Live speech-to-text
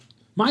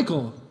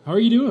Michael, how are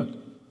you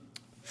doing?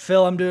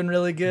 Phil, I'm doing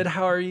really good.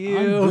 How are you?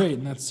 I'm great,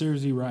 and that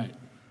serves you right.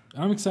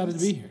 I'm excited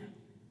to be here.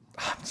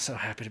 I'm so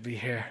happy to be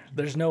here.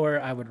 There's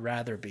nowhere I would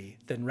rather be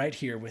than right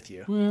here with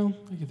you. Well,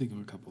 I can think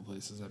of a couple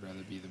places I'd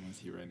rather be than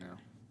with you right now.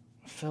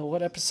 Phil,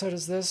 what episode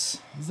is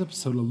this? This is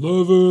episode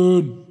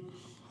 11.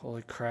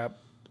 Holy crap.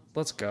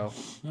 Let's go.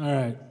 All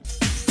right.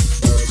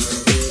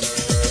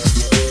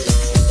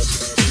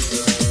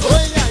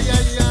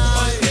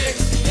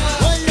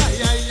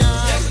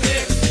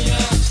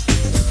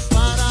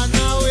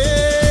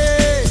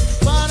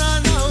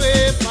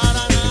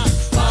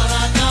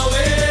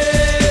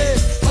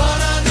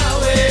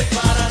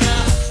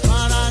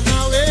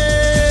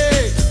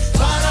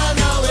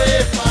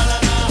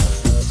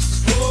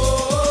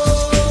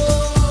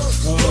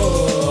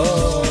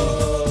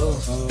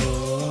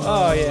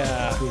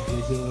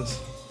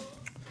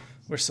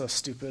 We're so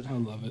stupid. I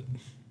love it.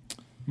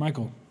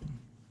 Michael,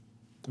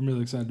 I'm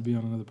really excited to be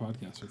on another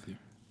podcast with you.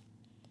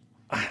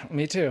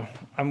 Me too.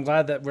 I'm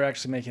glad that we're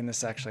actually making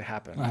this actually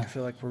happen. I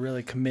feel like we're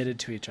really committed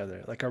to each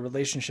other. Like our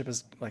relationship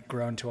has like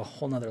grown to a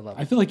whole nother level.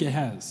 I feel like it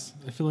has.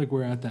 I feel like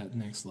we're at that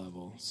next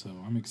level, so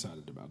I'm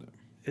excited about it.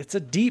 It's a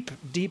deep,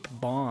 deep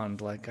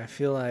bond. Like I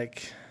feel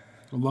like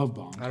a love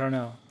bond. I don't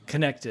know.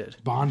 Connected.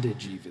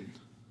 Bondage even.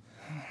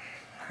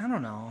 I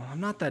don't know.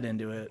 I'm not that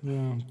into it.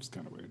 Yeah, it's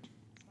kind of weird.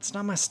 It's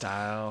not my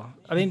style.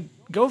 I mean,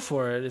 go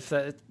for it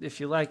if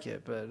you like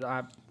it, but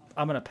I'm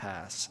gonna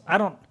pass. I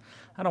don't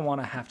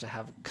want to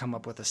have come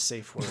up with a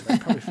safe word.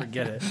 I'd probably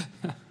forget it.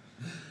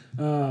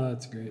 Oh,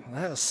 that's great. Well,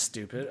 that was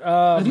stupid.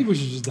 I think we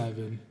should just dive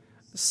in.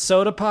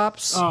 Soda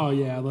pops. Oh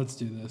yeah, let's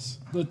do this.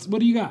 What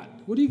do you got?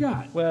 What do you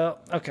got? Well,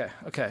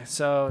 okay.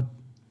 So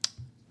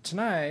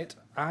tonight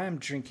I am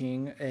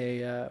drinking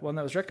a one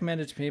that was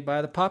recommended to me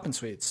by the Poppin'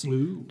 Sweets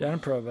down in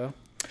Provo,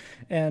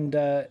 and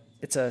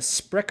it's a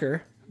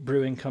Sprecher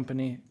Brewing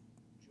Company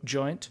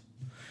joint.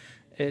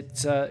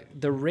 It's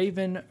the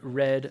Raven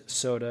Red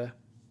Soda,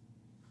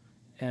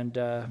 and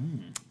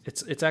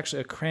it's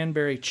actually a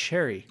cranberry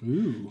cherry.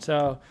 Ooh.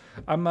 So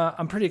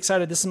I'm pretty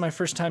excited. This is my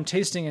first time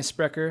tasting a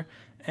Sprecher,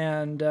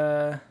 and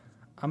I'm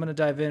gonna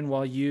dive in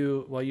while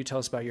you tell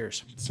us about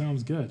yours.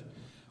 Sounds good.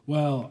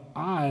 Well,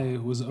 I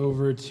was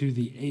over to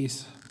the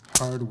Ace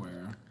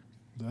Hardware.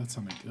 That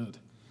sounded good.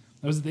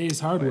 I was at the Ace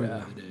Hardware the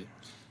other day.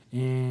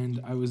 And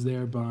I was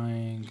there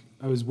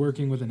I was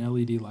working with an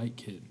LED light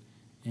kit.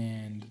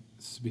 And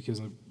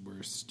because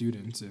we're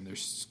students and their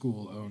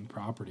school-owned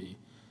property,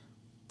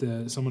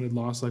 someone had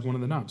lost like one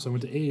of the knobs. So I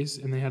went to Ace,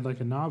 and they had like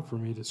a knob for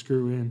me to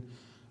screw in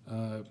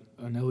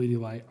an LED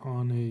light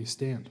on a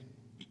stand.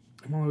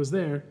 And while I was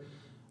there,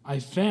 I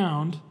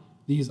found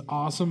these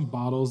awesome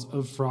bottles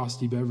of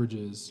Frosty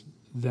beverages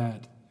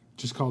that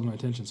just called my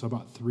attention. So I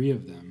bought 3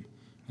 of them.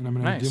 And I'm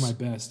going to do my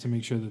best to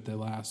make sure that they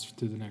last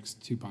through the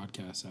next 2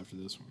 podcasts after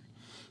this one.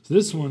 So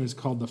this one is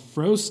called the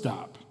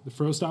Frostop. The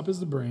Frostop is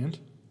the brand.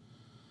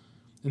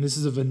 And this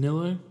is a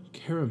vanilla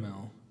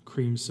caramel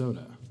cream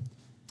soda.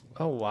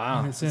 Oh,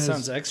 wow. It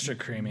sounds extra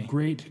creamy.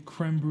 Great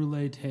creme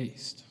brulee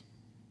taste.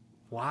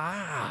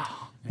 Wow.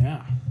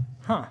 Yeah.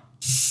 Huh.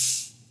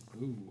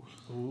 Ooh.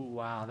 Ooh,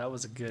 wow. That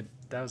was a good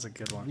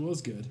one. It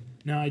was good.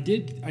 Now, I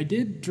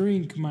did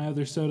drink my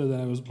other soda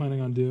that I was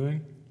planning on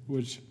doing,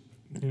 which...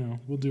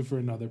 we'll do for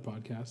another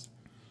podcast.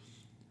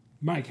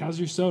 Mike, how's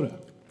your soda?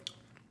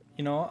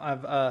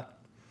 I'm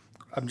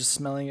just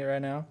smelling it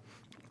right now.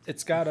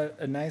 It's got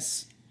a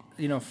nice,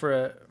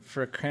 for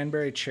a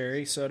cranberry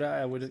cherry soda,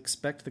 I would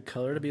expect the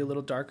color to be a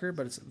little darker,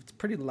 but it's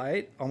pretty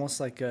light,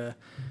 almost like a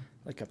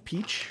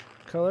peach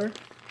color.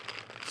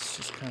 Let's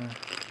just kind of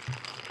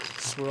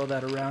swirl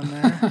that around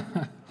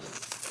there.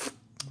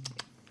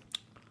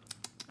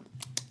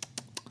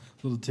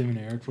 Little Tim and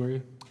Eric for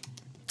you.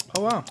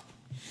 Oh wow.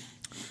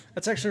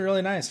 That's actually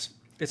really nice.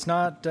 It's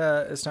not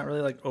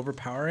really like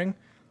overpowering.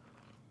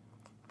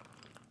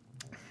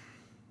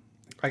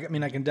 I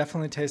can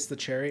definitely taste the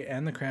cherry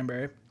and the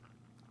cranberry,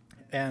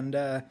 and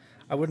I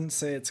wouldn't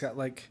say it's got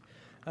like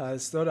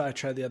this soda I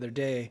tried the other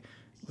day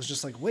was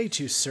just like way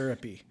too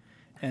syrupy,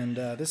 and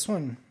this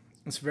one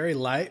it's very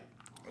light.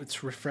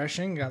 It's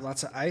refreshing. Got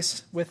lots of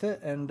ice with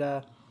it, and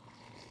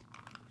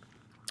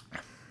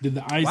did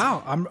the ice?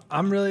 Wow,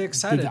 I'm really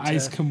excited. Did the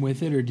ice come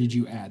with it, or did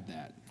you add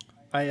that?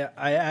 I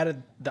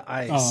added the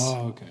ice.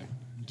 Oh, okay.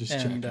 Just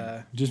checking.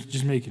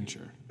 Just making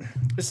sure.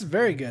 This is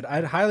very good.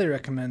 I'd highly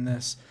recommend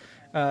this.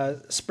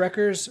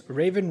 Sprecher's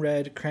Raven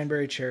Red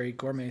Cranberry Cherry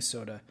Gourmet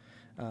Soda,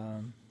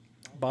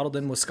 bottled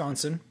in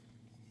Wisconsin,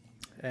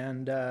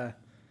 and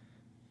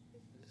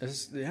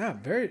it's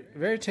very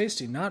very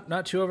tasty.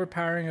 Not too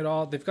overpowering at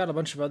all. They've got a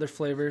bunch of other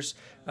flavors.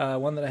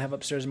 One that I have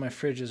upstairs in my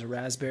fridge is a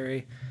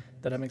raspberry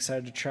that I'm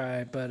excited to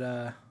try.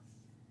 But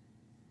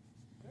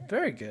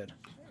very good.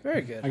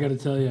 Very good. I got to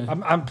tell you,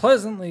 I'm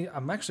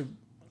actually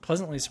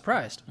pleasantly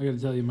surprised. I got to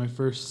tell you, my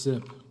first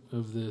sip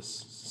of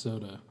this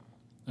soda,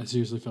 I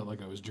seriously felt like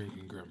I was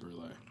drinking creme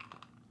brulee.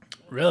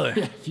 Really?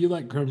 Yeah, if you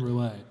like creme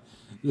brulee,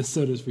 this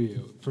soda's for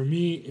you. For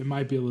me, it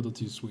might be a little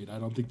too sweet. I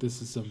don't think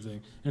this is something,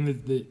 and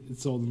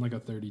it's sold in like a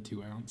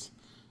 32 ounce.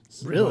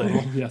 Really?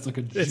 Bottle. Yeah, it's like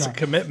It's a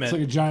commitment. It's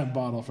like a giant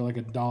bottle for like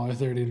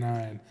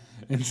 $1.39,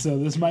 and so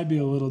this might be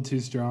a little too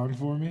strong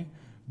for me,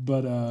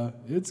 but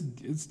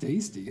it's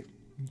tasty.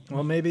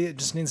 Well, maybe it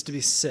just needs to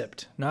be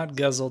sipped, not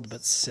guzzled,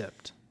 but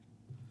sipped.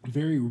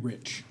 Very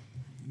rich.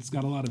 It's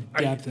got a lot of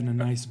depth and a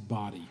nice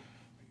body.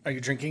 Are you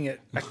drinking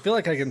it? I feel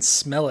like I can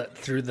smell it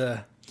through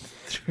the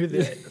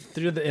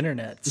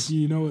internet. If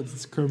you know what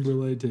this creme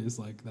brulee tastes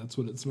like, that's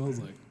what it smells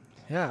like.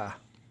 Yeah.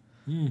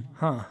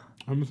 Huh.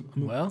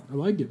 Well, I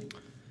like it.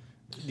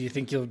 Do you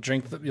think you'll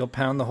you'll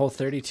pound the whole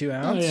 32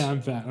 ounce? Oh yeah,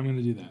 I'm fat. I'm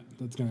gonna do that.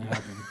 That's gonna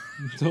happen.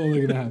 It's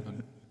totally gonna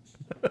happen.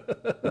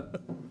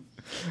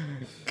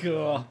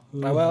 Cool.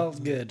 Well,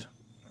 good.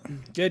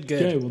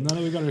 Okay, well, now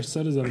that we got our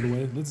sodas out of the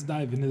way, let's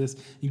dive into this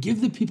and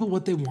give the people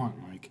what they want,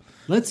 Mike.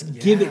 Let's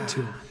give it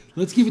to them.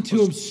 Let's give it to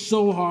them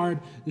so hard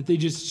that they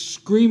just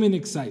scream in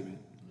excitement.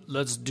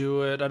 Let's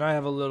do it. And I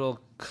have a little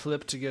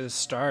clip to get us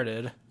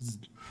started.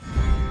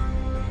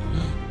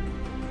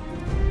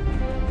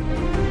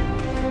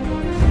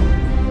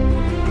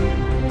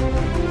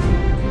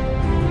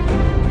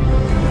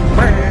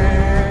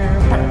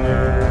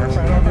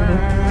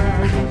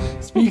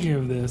 Speaking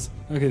of this,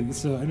 okay,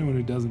 so anyone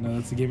who doesn't know,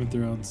 that's the Game of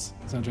Thrones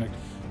soundtrack.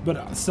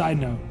 But side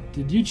note,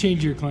 did you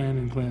change your clan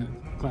in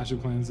Clash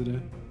of Clans today?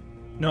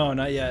 No,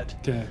 not yet.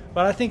 Okay.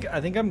 But I think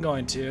I'm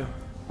going to.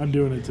 I'm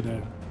doing it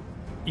today.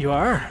 You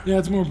are? Yeah,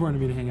 it's more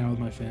important to me to hang out with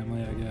my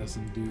family, I guess,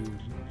 and do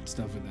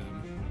stuff with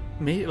them.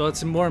 Me? Well,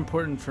 it's more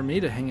important for me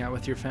to hang out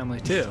with your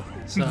family too.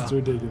 So. It's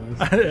ridiculous.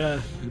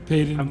 Yeah.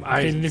 Peyton,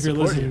 if you're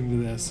listening to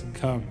this,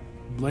 come.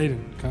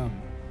 Bladen, come.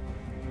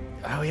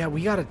 Oh yeah,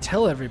 we gotta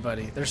tell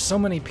everybody. There's so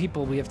many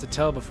people we have to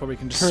tell before we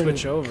can just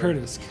switch over.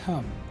 Curtis,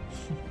 come.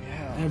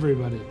 Yeah.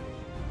 Everybody.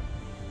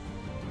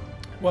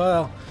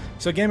 Well,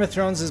 so Game of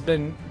Thrones has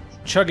been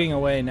chugging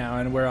away now,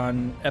 and we're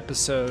on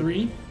episode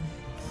 3.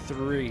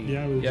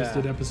 Yeah, we just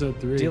did episode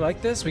 3. Do you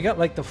like this? We got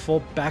like the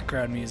full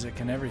background music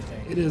and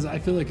everything. It is. I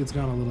feel like it's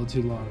gone a little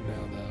too long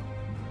now, though.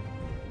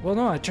 Well,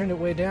 no, I turned it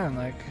way down.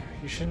 Like,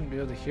 you shouldn't be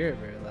able to hear it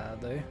very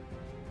loudly.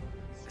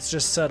 It's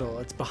just subtle.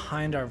 It's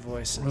behind our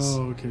voices.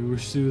 Oh, okay. We're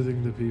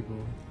soothing the people.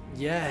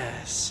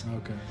 Yes.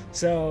 Okay.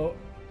 So,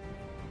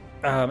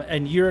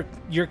 and you're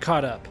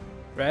caught up,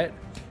 right?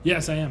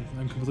 Yes, I am.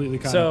 I'm completely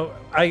caught up. So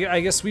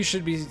I guess we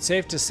should be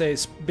safe to say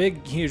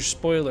big, huge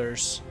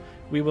spoilers.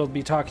 We will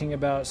be talking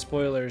about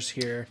spoilers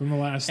here From the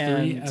last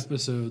 3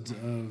 episodes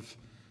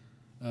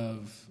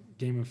of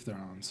Game of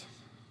Thrones.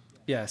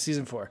 Yeah,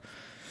 season 4.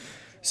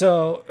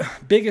 So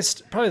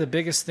probably the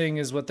biggest thing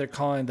is what they're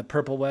calling the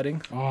Purple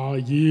Wedding. Oh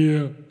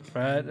yeah.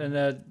 Right,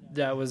 and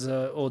that was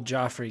old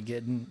Joffrey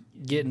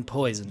getting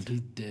poisoned. He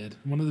did.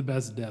 One of the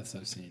best deaths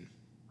I've seen.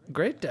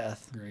 Great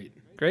death.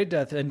 Great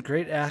Death and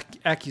great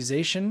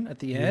accusation at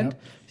the end.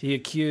 Yep. He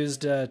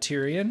accused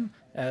Tyrion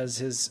as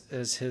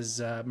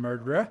his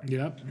murderer.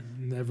 Yep.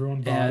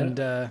 Everyone bought it.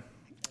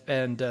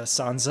 And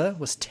Sansa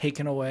was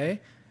taken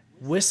away,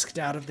 whisked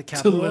out of the To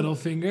capital.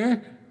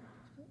 Littlefinger,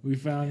 we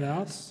found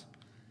out.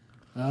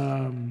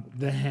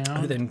 The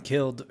Hound.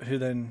 Who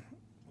then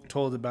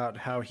told about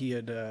how he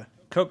had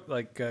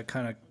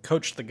kind of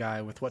coached the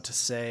guy with what to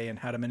say and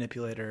how to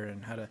manipulate her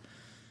and how to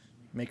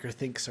make her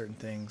think certain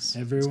things.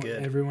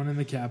 Everyone in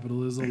the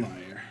capital is a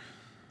liar.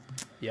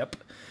 Yep.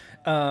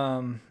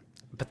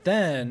 But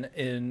then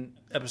in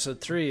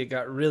episode 3, it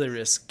got really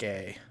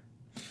risque.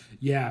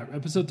 Yeah,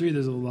 episode 3,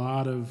 there's a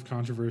lot of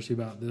controversy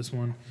about this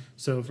one.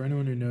 So for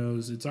anyone who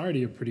knows, it's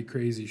already a pretty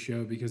crazy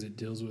show because it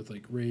deals with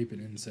like rape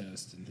and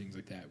incest and things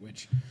like that,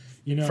 which,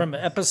 you know. From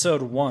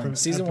episode 1.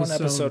 Season 1,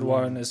 episode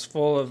 1 is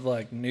full of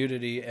like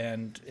nudity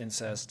and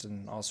incest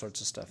and all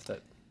sorts of stuff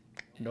that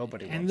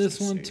nobody wants to see. And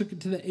this one took it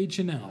to the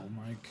H&L,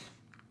 Mike.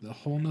 The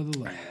whole nother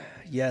level.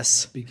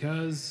 Yes.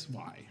 Because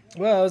why?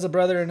 Well, it was a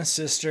brother and a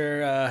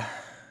sister.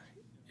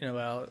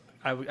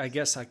 I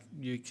guess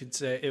you could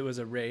say it was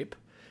a rape.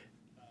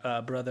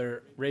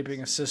 Brother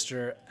raping a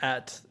sister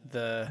at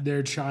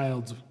their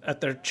child's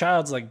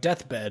like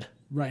deathbed,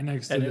 right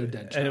next to their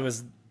dead child, and it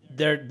was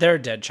their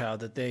dead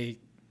child that they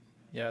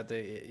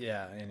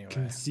anyway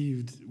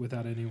conceived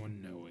without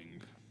anyone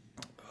knowing.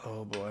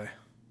 Oh boy,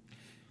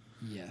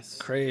 yes,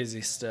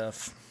 crazy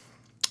stuff.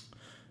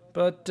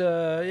 But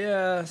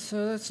so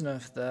that's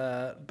enough of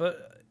that.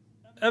 But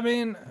I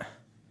mean,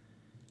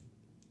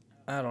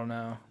 I don't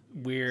know,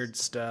 weird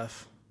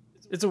stuff.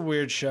 It's a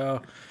weird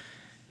show.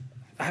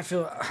 I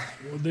feel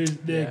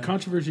the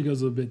controversy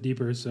goes a little bit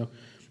deeper. So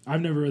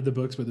I've never read the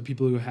books, but the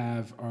people who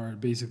have are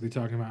basically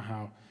talking about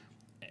how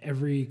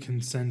every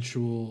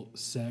consensual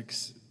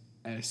sex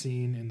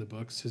scene in the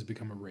books has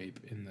become a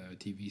rape in the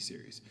TV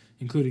series,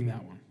 including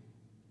that one.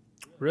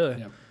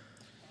 Really?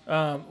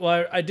 Yeah.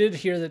 Well, I did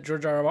hear that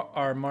George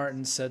R.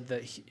 Martin said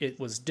that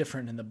it was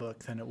different in the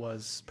book than it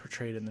was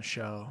portrayed in the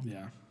show.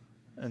 Yeah.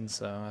 And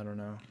so I don't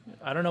know.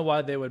 I don't know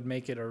why they would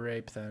make it a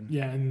rape then.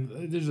 Yeah,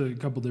 and there's a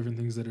couple different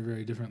things that are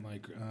very different.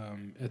 Like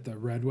at the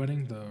Red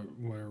Wedding,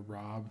 where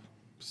Robb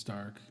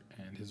Stark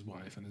and his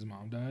wife and his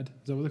mom died.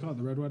 Is that what they call it?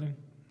 The Red Wedding?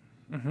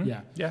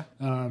 Yeah. Yeah.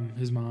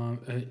 His mom,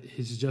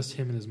 it's just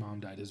him and his mom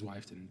died. His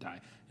wife didn't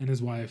die. And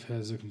his wife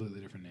has a completely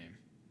different name.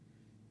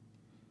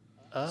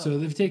 Oh. So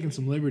they've taken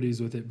some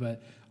liberties with it,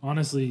 but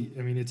honestly,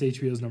 I mean, it's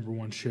HBO's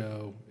 #1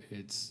 show.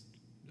 It's,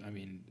 I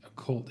mean,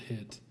 a cult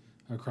hit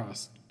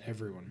across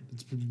everyone.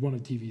 It's one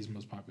of TV's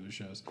most popular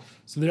shows.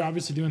 So they're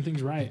obviously doing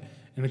things right,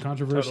 and the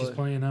controversy is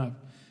playing up.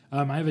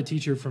 I have a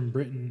teacher from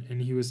Britain,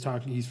 and he was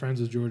talking. He's friends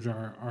with George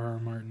R.R.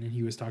 Martin, and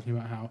he was talking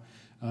about how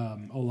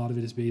a lot of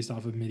it is based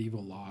off of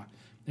medieval law.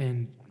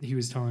 And he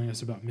was telling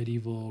us about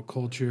medieval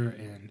culture,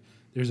 and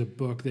there's a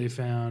book they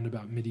found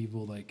about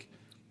medieval, like,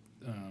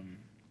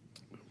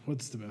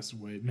 what's the best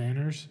way?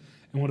 Manners.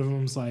 And one of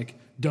them's like,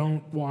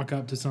 don't walk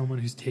up to someone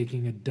who's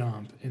taking a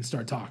dump and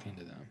start talking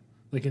to them,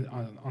 like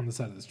on the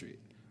side of the street.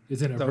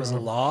 It's in a That was a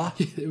law?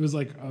 It was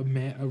like a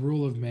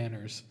rule of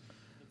manners.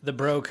 The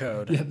bro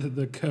code. Yeah,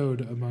 the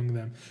code among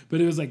them.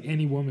 But it was like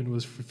any woman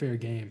was fair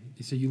game.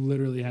 So you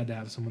literally had to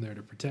have someone there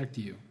to protect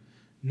you.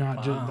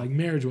 Not just like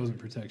marriage wasn't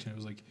protection. It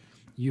was like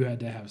you had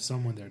to have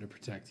someone there to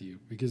protect you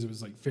because it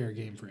was like fair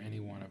game for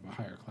anyone of a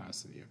higher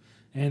class than you.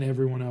 And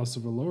everyone else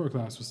of a lower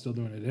class was still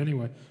doing it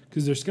anyway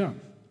because they're scum.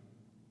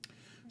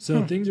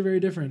 So things are very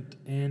different.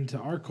 And to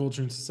our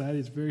culture and society,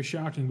 it's very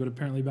shocking. But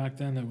apparently back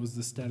then, that was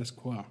the status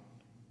quo.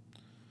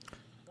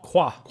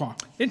 Qua. Quo.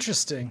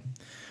 Interesting.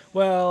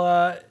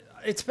 Well,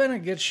 it's been a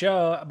good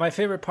show. My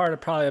favorite part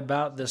probably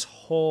about this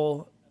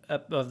whole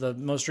of the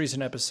most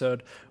recent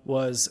episode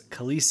was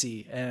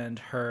Khaleesi and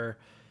her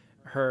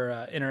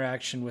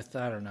interaction with,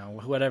 I don't know,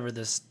 whatever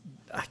this,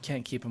 I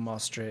can't keep them all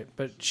straight,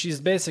 but she's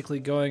basically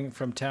going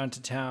from town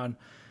to town,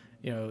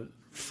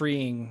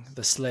 freeing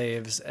the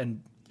slaves,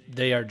 and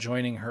they are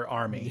joining her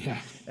army.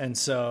 Yeah. And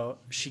so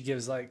she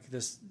gives like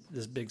this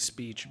big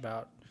speech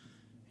about,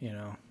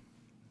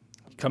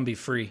 come be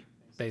free,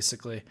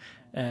 basically.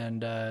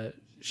 And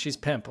she's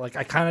pimp. Like,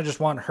 I kind of just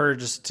want her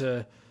just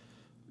to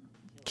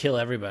kill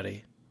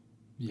everybody.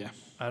 Yeah.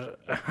 I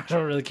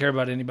don't really care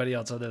about anybody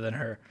else other than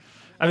her.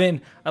 I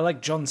mean, I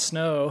like Jon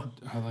Snow.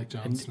 I like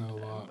Jon Snow a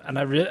lot. And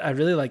I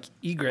really like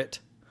Ygritte.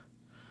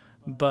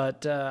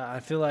 But I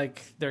feel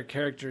like their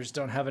characters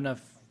don't have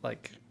enough,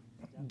 like,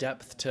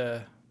 depth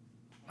to,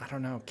 I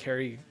don't know,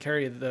 carry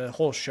the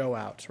whole show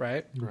out,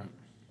 right? Right.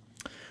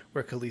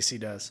 Where Khaleesi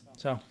does.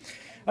 So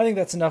I think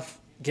that's enough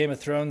Game of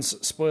Thrones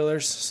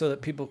spoilers so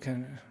that people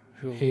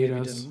who hate maybe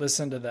us. didn't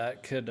listen to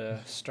that could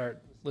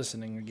start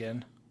listening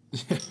again.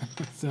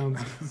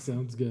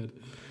 Sounds good.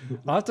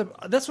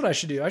 That's what I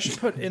should do. I should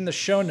put in the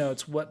show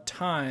notes what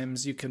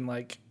times you can,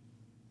 like,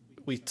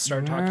 we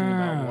start talking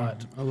about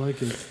what. I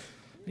like it.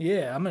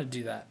 Yeah, I'm going to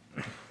do that.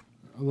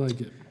 I like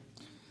it.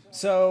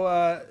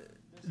 So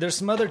there's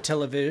some other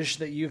television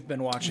that you've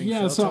been watching.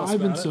 Yeah, Phil. so Tell us I've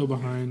been about it. so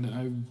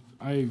behind.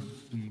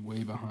 I've been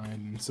way behind,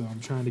 and so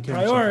I'm trying to catch up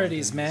on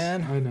Priorities, things.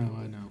 man. I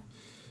know.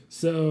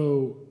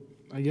 So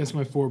I guess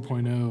my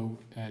 4.0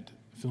 at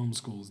film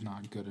school is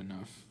not good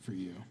enough for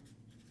you.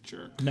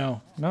 Jerk.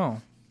 No.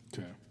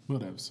 Okay,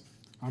 whatevs.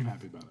 I'm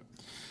happy about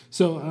it.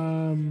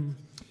 So,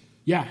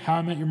 yeah, How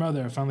I Met Your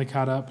Mother. I finally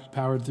caught up,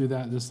 powered through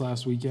that this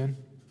last weekend.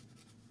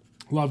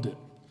 Loved it.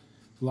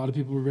 A lot of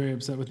people were very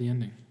upset with the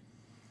ending.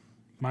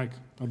 Mike,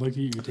 I'd like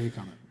to get your take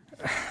on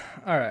it.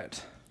 All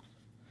right.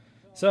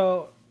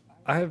 So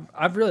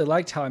I've really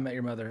liked How I Met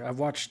Your Mother. I've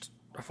watched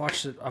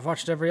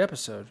every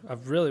episode.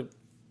 I've really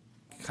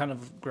kind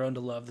of grown to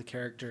love the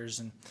characters,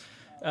 and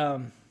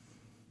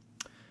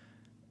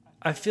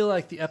I feel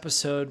like the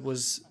episode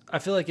I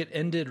feel like it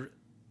ended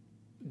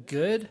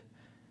good,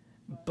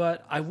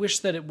 but I wish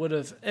that it would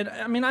have. And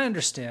I mean, I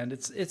understand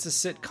it's a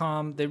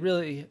sitcom. They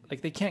really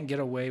they can't get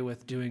away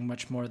with doing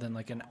much more than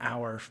like an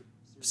hour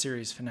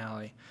series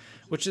finale,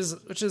 which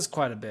is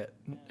quite a bit.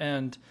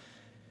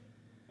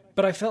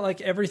 But I felt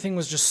like everything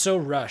was just so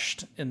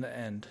rushed in the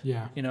end.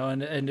 Yeah.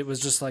 And it was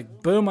just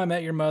like, boom, I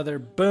met your mother.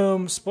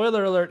 Boom,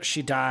 spoiler alert,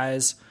 she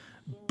dies.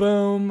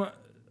 Boom.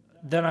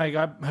 Then I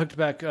got hooked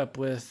back up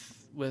with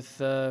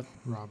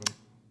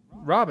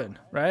Robin,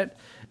 right?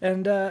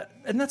 And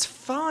that's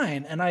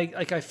fine. And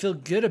I feel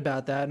good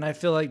about that. And I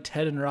feel like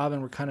Ted and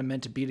Robin were kind of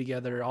meant to be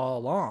together all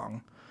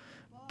along.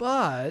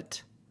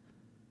 But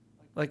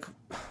like,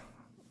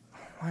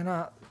 why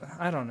not?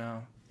 I don't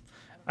know.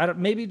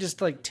 Maybe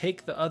just like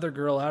take the other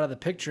girl out of the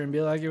picture and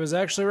be like, it was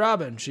actually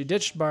Robin. She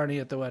ditched Barney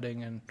at the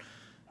wedding, and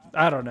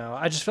I don't know.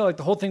 I just felt like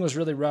the whole thing was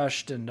really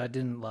rushed, and I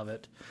didn't love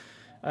it.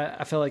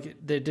 I felt like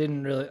they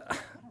didn't really.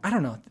 I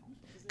don't know,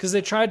 because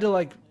they tried to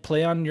like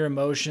play on your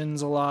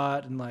emotions a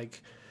lot and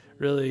like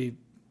really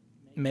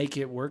make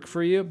it work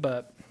for you,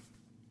 but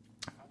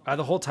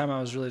the whole time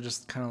I was really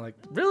just kind of like,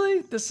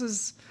 really, this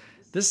is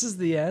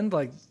the end,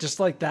 like just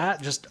like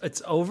that, just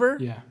it's over.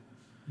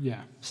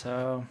 Yeah.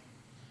 So.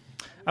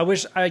 I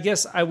wish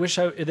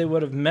they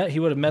would have met.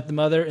 He would have met the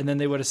mother, and then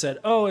they would have said,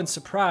 "Oh, and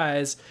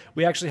surprise,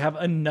 we actually have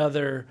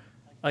another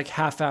like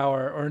half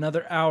hour or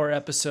another hour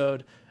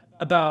episode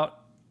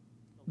about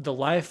the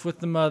life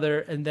with the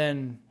mother, and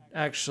then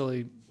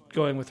actually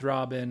going with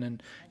Robin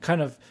and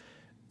kind of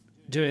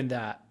doing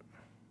that."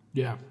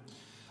 Yeah.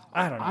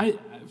 I don't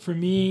know. For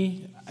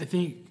me, I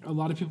think a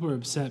lot of people are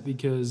upset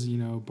because,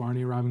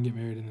 Barney and Robin get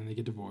married and then they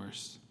get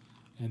divorced.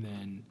 And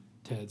then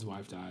Ted's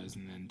wife dies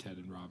and then Ted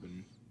and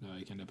Robin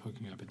end up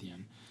hooking up at the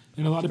end.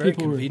 And a lot of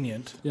people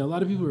convenient. a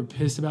lot of people were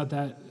pissed about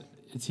that.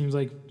 It seems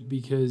like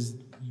because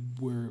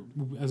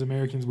as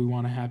Americans, we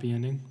want a happy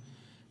ending.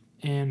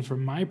 And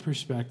from my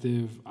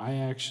perspective,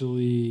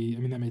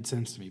 that made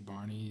sense to me.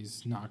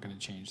 Barney's not going to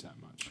change that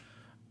much.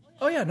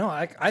 Oh yeah, no,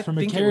 I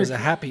think it was a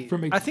happy.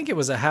 I think it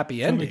was a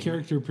happy ending. From a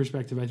character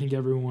perspective, I think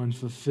everyone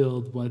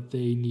fulfilled what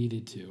they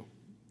needed to,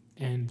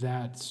 and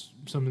that's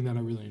something that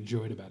I really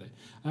enjoyed about it.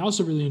 I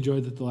also really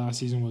enjoyed that the last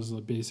season was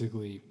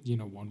basically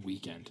 1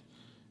 weekend,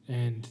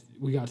 and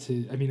we got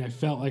to. I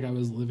felt like I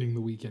was living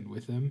the weekend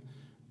with them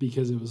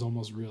because it was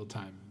almost real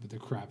time with the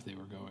crap they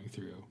were going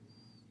through.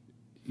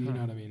 You know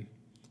what I mean?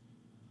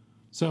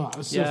 So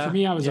for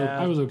me, I was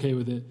okay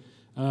with it.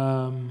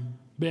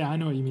 But yeah, I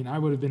know what you mean. I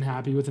would have been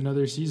happy with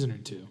another season or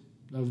two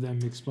of them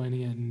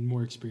explaining it and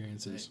more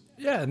experiences.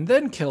 Yeah, and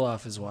then kill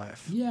off his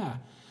wife. Yeah.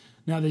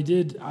 Now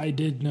I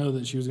did know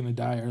that she was going to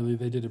die early.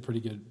 They did a pretty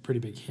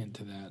big hint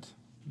to that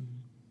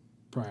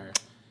prior.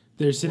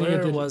 They're sitting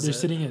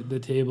at the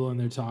table and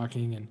they're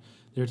talking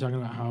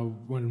about how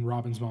when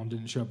Robin's mom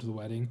didn't show up to the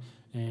wedding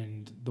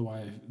and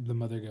the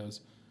mother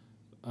goes,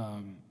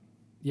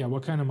 yeah,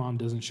 what kind of mom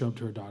doesn't show up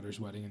to her daughter's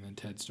wedding? And then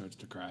Ted starts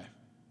to cry.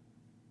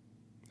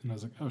 And I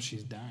was like, oh,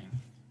 she's dying.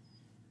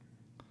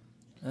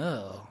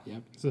 Oh.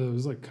 Yep. So it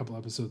was like a couple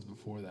episodes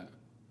before that.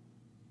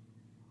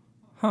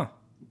 Huh.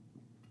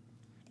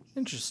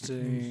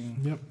 Interesting.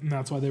 Yep. And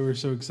that's why they were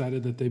so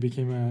excited that they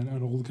became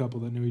an old couple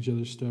that knew each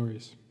other's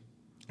stories.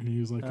 And he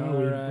was like,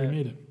 we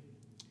made it.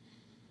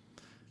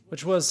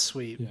 Which was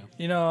sweet.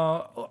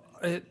 Yeah.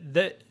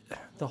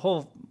 The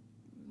whole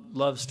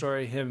love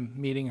story, him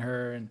meeting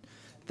her, and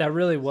that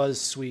really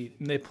was sweet.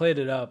 And they played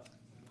it up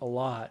a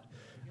lot.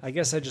 I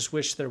guess I just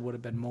wish there would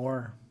have been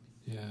more.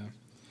 Yeah.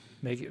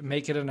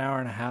 Make it an hour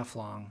and a half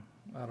long.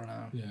 I don't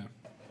know. Yeah.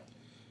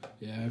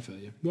 Yeah, I feel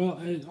you. Well,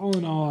 all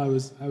in all, I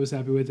was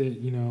happy with it.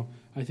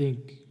 I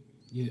think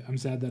I'm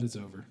sad that it's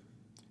over.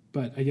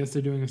 But I guess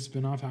they're doing a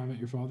spin-off, How I Met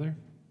Your Father.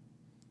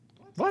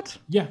 What?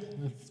 Yeah,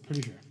 that's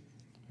pretty sure.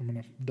 I'm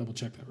going to double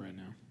check that right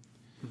now.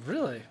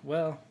 Really?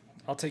 Well,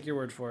 I'll take your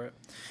word for it.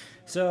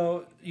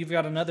 So you've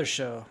got another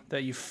show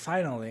that you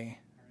finally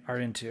are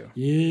into.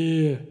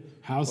 Yeah,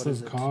 House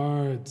of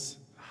Cards.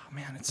 Oh,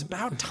 man, it's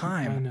about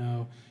time. I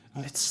know.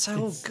 It's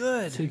so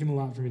good. It's taken a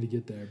lot for me to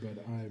get there, but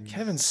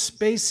Kevin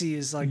Spacey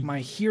is like my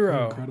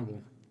hero.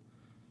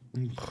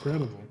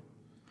 Incredible.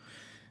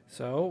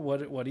 So,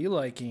 what are you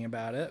liking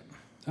about it?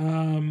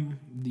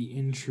 The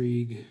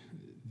intrigue,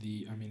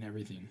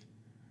 everything.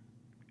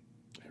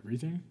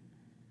 Everything?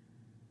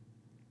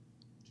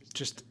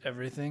 Just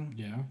everything?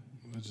 Yeah,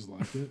 I just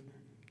liked it.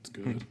 It's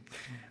good.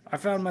 I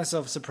found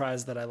myself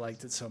surprised that I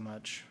liked it so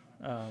much.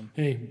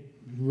 Hey,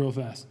 real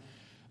fast.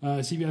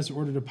 CBS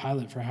ordered a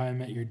pilot for How I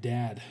Met Your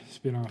Dad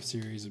spin-off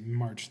series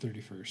March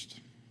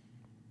 31st.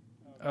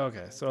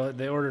 Okay, so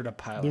they ordered a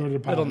pilot. So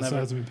it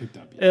hasn't been picked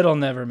up yet. It'll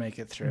never make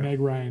it through. Meg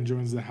Ryan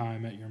joins the How I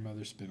Met Your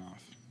Mother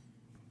spin-off.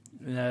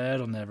 No,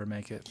 it'll never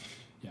make it.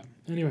 Yeah.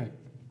 Anyway,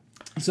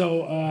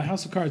 so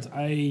House of Cards,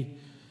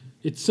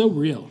 it's so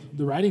real.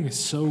 The writing is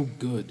so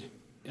good.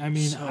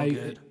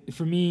 Good.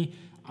 For me,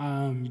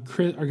 our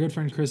good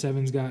friend Chris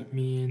Evans got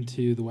me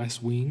into The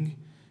West Wing,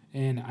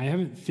 and I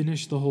haven't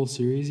finished the whole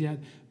series yet,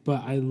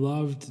 but I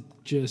loved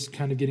just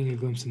kind of getting a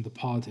glimpse into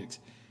politics.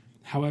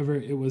 However,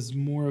 it was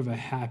more of a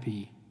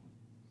happy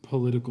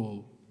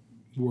political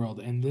world,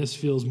 and this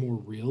feels more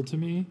real to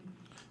me.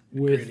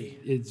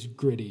 It's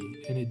gritty,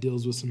 and it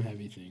deals with some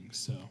heavy things.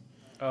 So.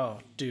 Oh,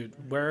 dude,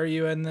 where are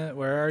you in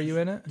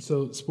it?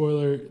 So,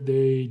 spoiler: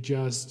 they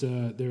just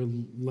they're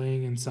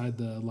laying inside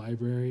the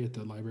library at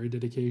the library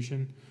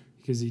dedication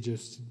because he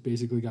just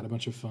basically got a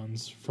bunch of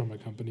funds from a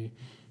company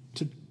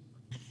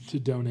to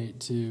donate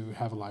to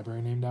have a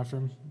library named after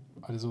him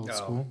at his old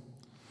school.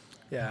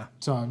 Yeah.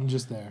 So I'm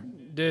just there.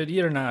 Dude,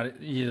 you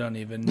don't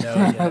even know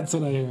yet. That's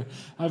what I hear.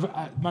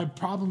 My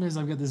problem is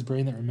I've got this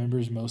brain that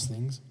remembers most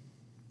things.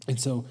 And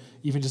so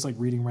even just like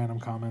reading random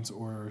comments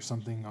or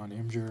something on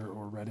Imgur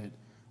or Reddit,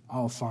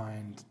 I'll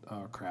find,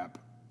 oh crap,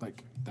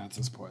 like that's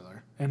a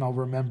spoiler. And I'll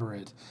remember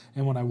it.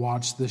 And when I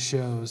watch the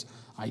shows,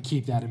 I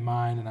keep that in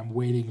mind and I'm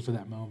waiting for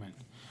that moment.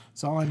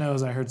 So all I know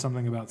is I heard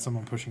something about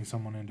someone pushing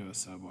someone into a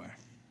subway.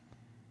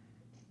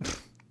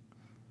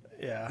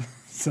 Yeah.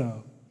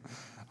 So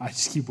I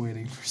just keep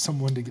waiting for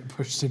someone to get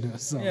pushed into a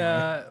subway.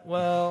 Yeah,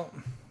 well,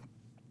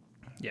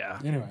 yeah.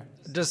 Anyway.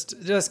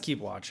 Just keep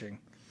watching.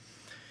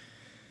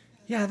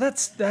 Yeah, that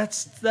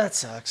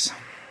sucks.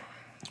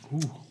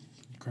 Ooh,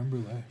 creme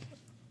brulee.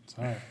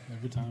 Sorry,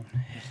 every time.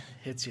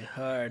 Hits you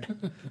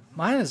hard.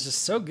 Mine is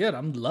just so good.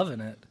 I'm loving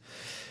it.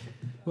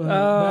 Well,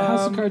 but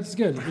House of Cards is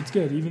good. It's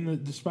good.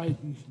 Even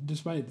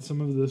despite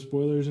some of the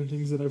spoilers and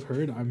things that I've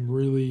heard, I'm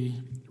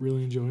really,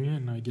 really enjoying it,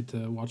 and I get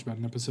to watch about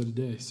an episode a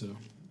day. So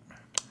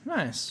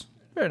nice,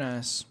 very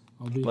nice.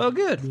 I'll be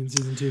good. Be in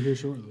season 2 here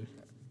shortly.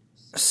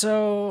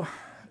 So,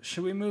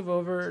 should we move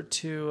over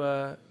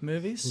to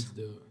movies? Let's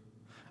do it.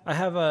 I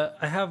have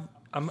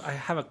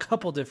a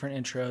couple different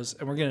intros,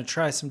 and we're gonna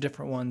try some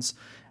different ones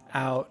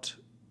out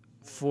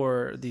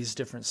for these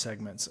different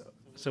segments.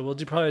 So we'll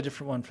do probably a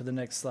different one for the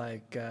next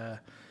I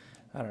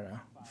don't know,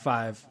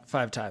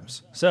 five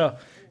times. So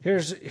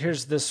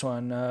here's this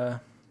one.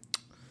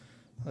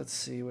 Let's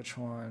see which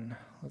one.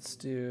 Let's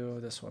do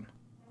this one.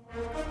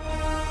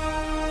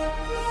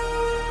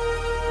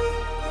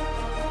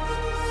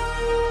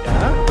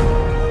 Yeah.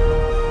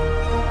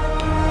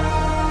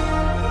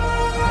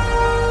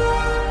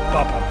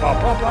 Ba, ba, ba,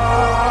 ba, ba.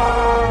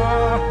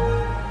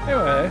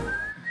 Anyway,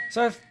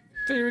 so I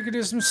figured we could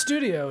do some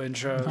studio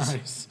intros.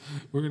 Nice.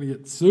 We're gonna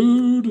get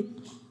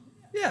sued.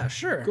 Yeah,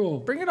 sure. Cool.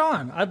 Bring it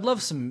on. I'd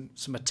love some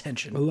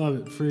attention. I love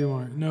it. Free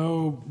mark.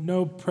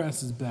 No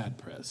press is bad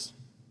press.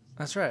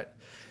 That's right.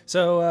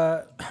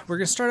 So we're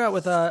gonna start out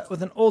with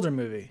an older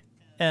movie,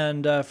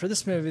 and for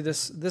this movie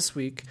this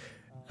week,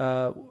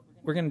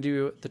 we're gonna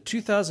do the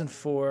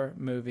 2004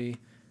 movie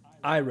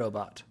I,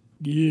 Robot.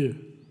 Yeah.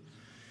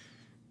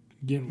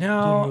 Getting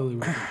really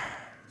with it.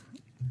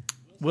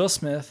 Will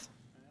Smith,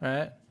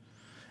 right?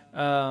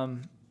 I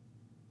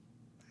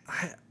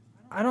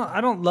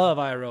don't love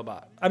I,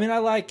 Robot. I mean, I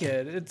like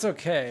it. It's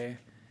okay.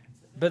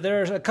 But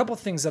there's a couple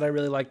things that I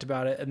really liked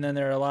about it, and then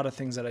there are a lot of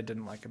things that I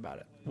didn't like about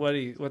it.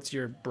 What's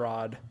your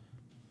broad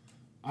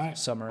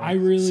summary?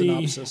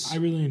 Synopsis? I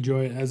really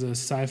enjoy it as a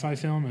sci-fi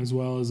film as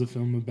well as a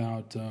film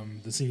about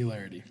the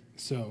singularity.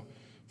 So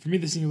for me,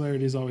 the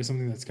singularity is always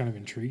something that's kind of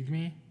intrigued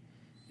me.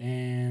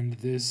 And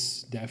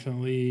this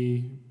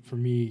definitely, for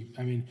me,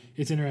 I mean,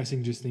 it's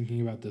interesting just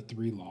thinking about the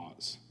 3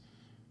 laws,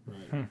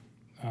 right?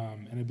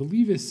 And I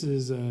believe this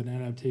is an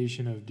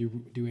adaptation of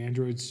Do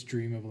Androids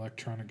Dream of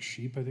Electronic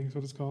Sheep, I think is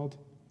what it's called.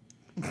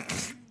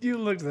 You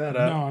looked that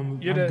up. No, I'm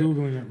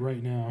Googling it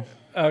right now.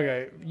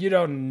 Okay, you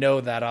don't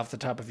know that off the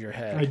top of your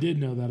head. I did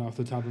know that off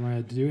the top of my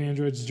head. Do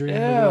Androids Dream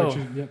of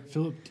Electronic Sheep? Yep,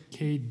 Philip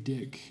K.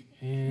 Dick.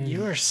 And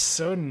you are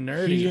so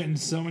nerdy. He's written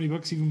so many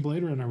books, even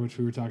Blade Runner, which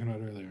we were talking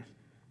about earlier.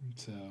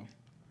 So,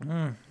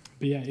 but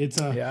yeah, it's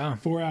a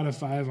 4 out of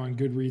 5 on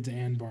Goodreads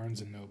and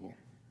Barnes and Noble.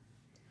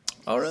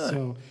 Oh, really?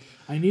 So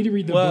I need to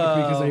read the book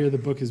because I hear the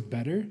book is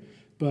better.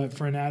 But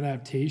for an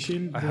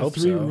adaptation, the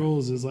 3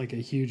 rules is like a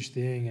huge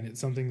thing, and it's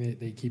something that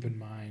they keep in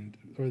mind,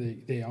 or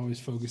they always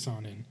focus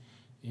on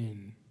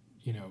in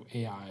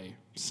AI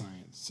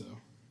science. So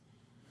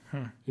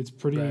it's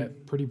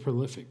pretty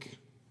prolific.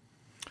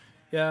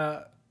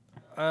 Yeah,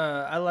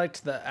 I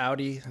liked the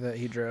Audi that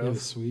he drove. It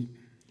was sweet.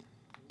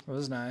 It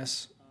was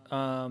nice.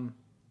 I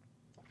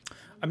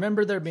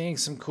remember there being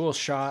some cool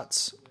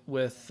shots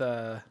with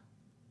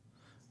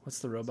what's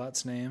the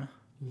robot's name?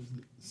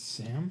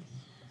 Sam,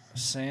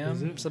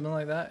 something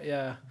like that.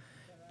 Yeah,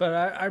 but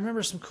I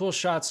remember some cool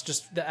shots,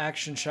 just the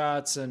action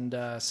shots and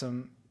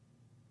some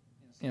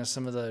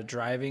of the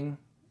driving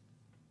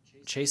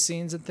chase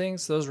scenes and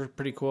things. Those were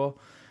pretty cool.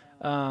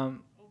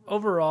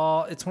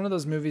 Overall, it's one of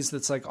those movies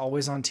that's like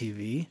always on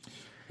TV.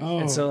 Oh,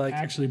 and so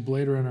actually,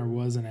 Blade Runner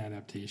was an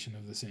adaptation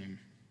of the same.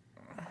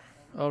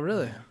 Oh,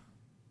 really?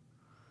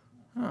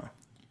 Oh.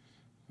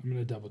 I'm going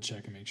to double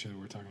check and make sure that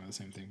we're talking about the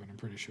same thing, but I'm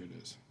pretty sure it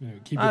is.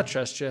 I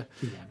trust you.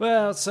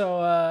 Well, so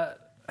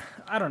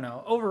I don't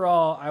know.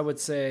 Overall, I would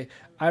say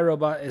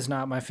iRobot is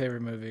not my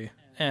favorite movie,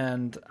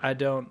 and I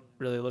don't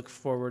really look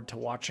forward to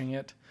watching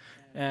it.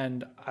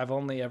 And I've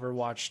only ever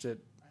watched it.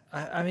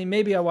 I mean,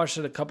 maybe I watched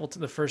it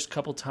the first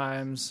couple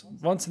times,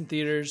 once in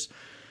theaters,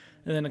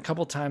 and then a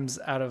couple times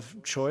out of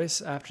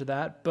choice after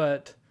that.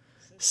 But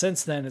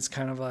since then, it's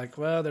kind of like,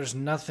 well, there's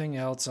nothing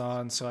else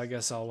on, so I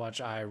guess I'll watch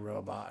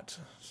iRobot.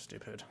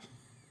 Stupid.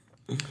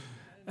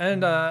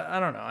 And I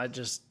don't know. I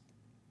just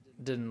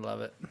didn't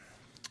love it.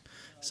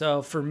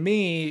 So for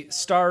me,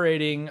 star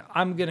rating,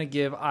 I'm going to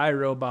give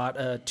iRobot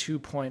a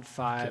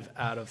 2.5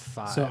 out of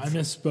 5. So I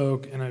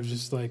misspoke, and I've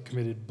just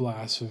committed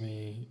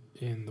blasphemy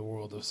in the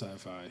world of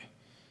sci-fi.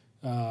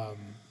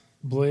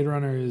 Blade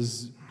Runner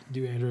is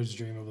Do Androids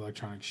Dream of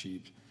Electronic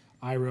Sheep.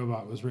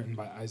 iRobot was written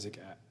by Isaac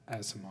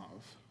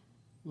Asimov,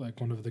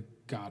 one of the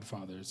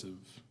godfathers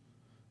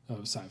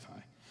of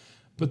sci-fi.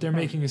 But they're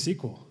making a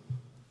sequel.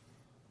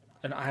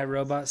 An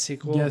iRobot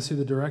sequel? Guess who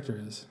the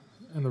director is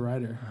and the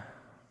writer?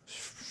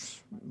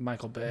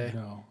 Michael Bay.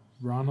 No,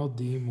 Ronald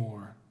D.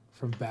 Moore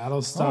from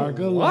Battlestar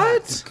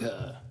Galactica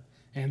What?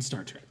 and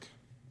Star Trek.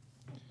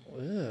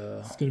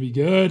 Ew. It's gonna be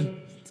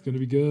good. It's gonna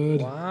be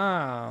good.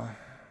 Wow.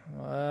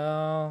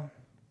 Well,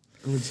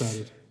 I'm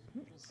excited.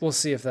 We'll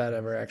see if that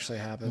ever actually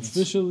happens.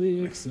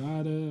 Officially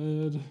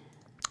excited.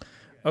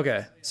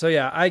 Okay, so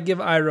yeah, I give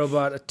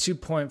iRobot a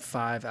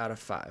 2.5 out of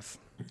 5.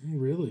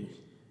 Really?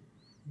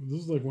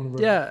 This is one of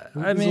our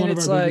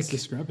it's biggest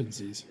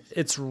discrepancies.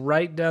 It's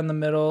right down the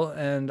middle,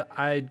 and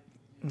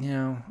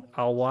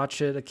I'll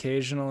watch it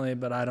occasionally,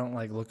 but I don't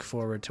look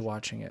forward to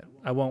watching it.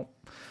 I don't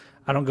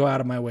go out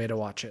of my way to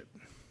watch it.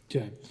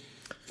 Okay,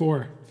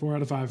 4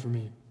 out of 5 for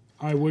me.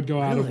 I would go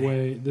out of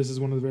way. This is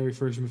one of the very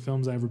first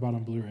films I ever bought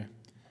on Blu-ray.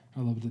 I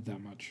loved it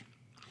that much.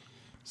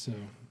 So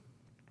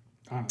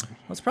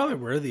It's probably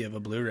worthy of a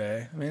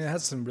Blu-ray. I mean, it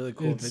has some really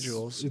cool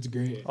visuals. It's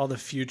great. All the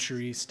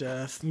futury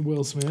stuff.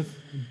 Will Smith,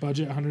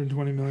 budget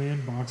 120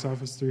 million, box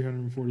office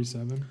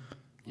 347.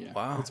 Yeah,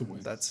 Wow, that's a win.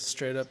 That's a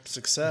straight up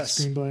success.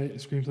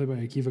 Screenplay by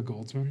Akiva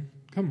Goldsman.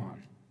 Come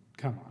on.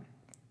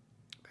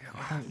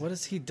 What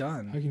has he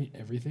done? How can you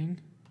everything?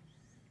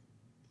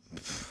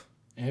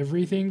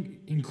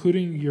 Everything,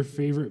 including your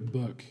favorite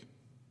book.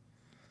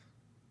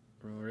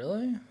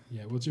 Really?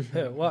 Yeah. What's your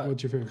favorite? Hey, what?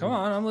 What's your favorite? Come book?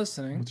 on, I'm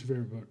listening. What's your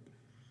favorite book?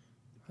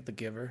 The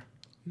Giver.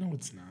 No,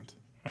 it's not.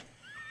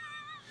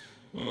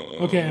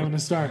 Okay, I'm gonna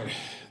start.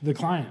 The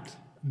Client,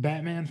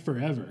 Batman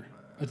Forever,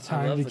 A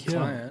Time to Kill,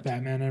 Client.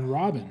 Batman and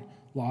Robin,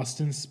 Lost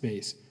in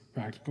Space,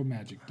 Practical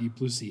Magic, Deep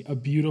Blue Sea, A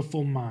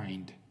Beautiful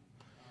Mind,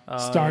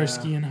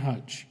 Starsky and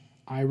Hutch,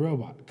 I,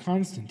 Robot,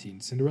 Constantine,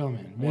 Cinderella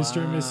Man,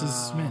 Mr. and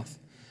Mrs. Smith,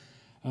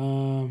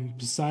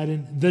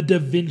 Poseidon, The Da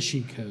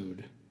Vinci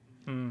Code,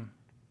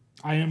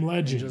 I Am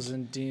Legend, Angels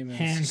and Demons.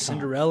 Hancock,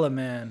 Cinderella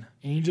Man.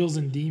 Angels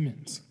and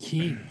Demons,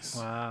 Kings,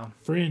 Wow.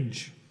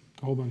 Fringe,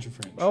 a whole bunch of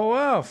Fringe. Oh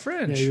wow,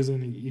 Fringe. Yeah, he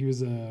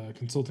was a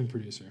consulting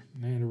producer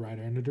and a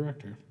writer and a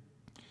director.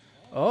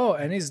 Oh,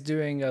 and he's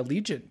doing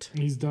Allegiant.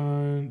 He's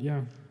done,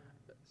 yeah.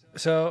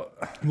 So,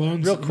 Real real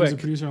He was quick, a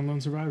producer on Lone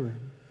Survivor.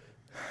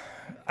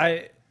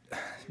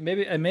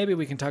 Maybe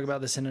we can talk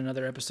about this in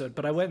another episode.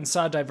 But I went and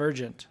saw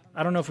Divergent.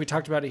 I don't know if we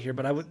talked about it here,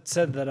 but I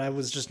said that I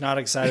was just not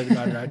excited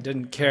about it. I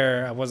didn't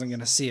care. I wasn't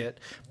going to see it.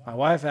 My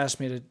wife asked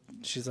me to.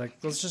 She's like,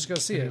 "Let's just go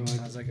see it." And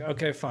I was like,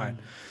 "Okay, fine."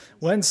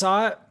 Went and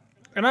saw it,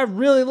 and I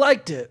really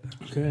liked it.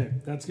 Okay,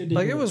 that's good.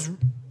 Like it was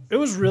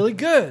really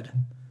good.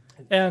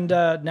 And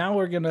now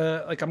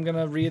I'm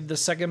gonna read the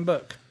second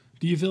book.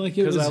 Do you feel like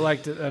it was? Because I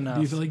liked it enough.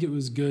 Do you feel like it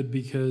was good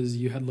because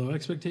you had low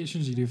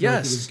expectations? Or do you feel like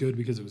it Yes. was good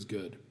because it was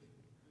good?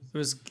 It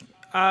was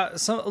a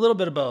little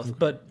bit of both,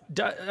 but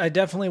I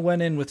definitely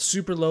went in with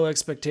super low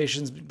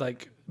expectations,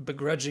 like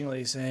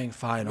begrudgingly saying,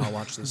 "Fine, I'll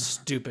watch this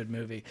stupid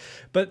movie."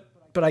 But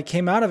I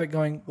came out of it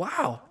going,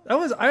 "Wow,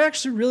 I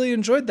actually really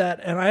enjoyed that,"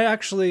 and I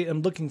actually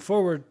am looking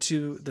forward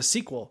to the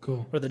sequel,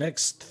 Cool. or the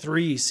next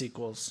 3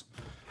 sequels,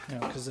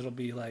 because it'll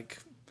be like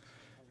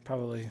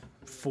probably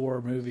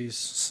 4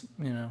 movies,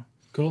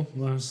 Cool.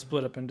 Well,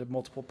 split up into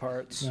multiple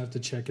parts. I have to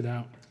check it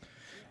out.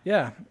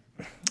 Yeah.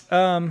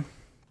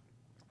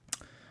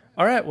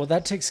 All right. Well,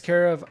 that takes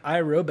care of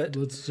iRobot.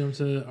 Let's jump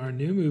to our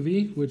new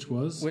movie, which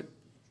was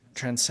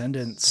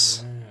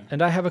Transcendence. Yeah.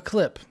 And I have a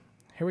clip.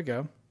 Here we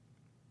go.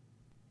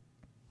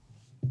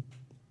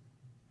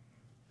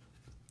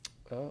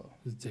 Oh.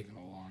 It's taking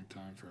a long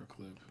time for a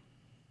clip.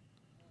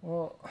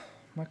 Well,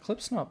 my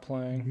clip's not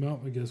playing. No,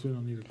 I guess we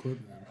don't need a clip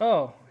then.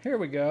 Oh, here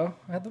we go.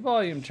 I had the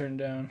volume turned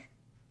down.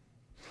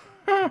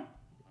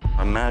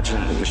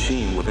 Imagine a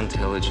machine with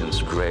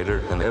intelligence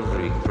greater than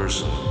every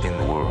person in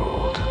the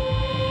world.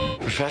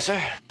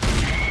 Professor?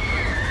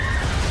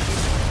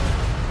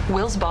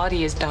 Will's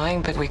body is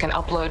dying, but we can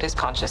upload his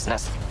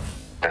consciousness.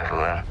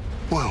 Evelyn.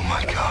 Oh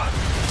my God.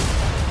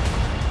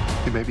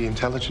 He may be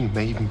intelligent,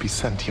 may even be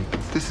sentient, but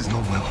this is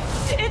not Will.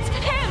 It's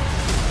him!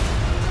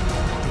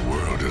 The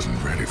world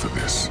isn't ready for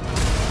this.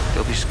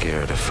 They'll be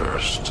scared at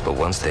first, but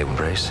once they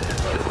embrace it,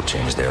 it will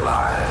change their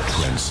lives.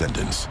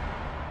 Transcendence.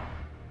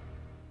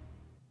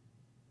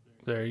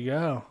 There you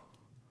go.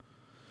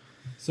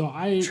 So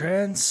I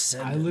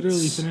Transcendence.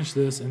 literally finished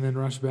this and then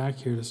rushed back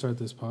here to start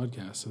this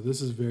podcast. So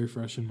this is very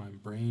fresh in my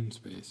brain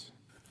space.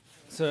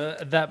 So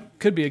that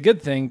could be a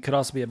good thing, could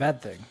also be a bad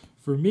thing.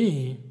 For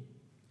me,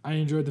 I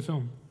enjoyed the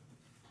film.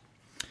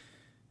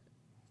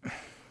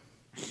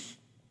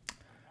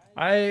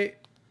 I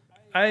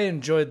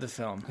enjoyed the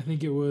film. I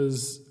think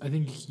it's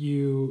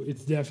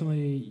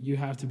definitely, you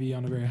have to be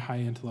on a very high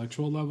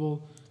intellectual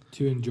level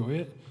to enjoy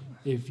it.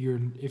 If you're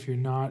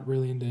not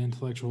really into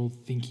intellectual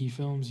thinky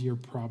films, you're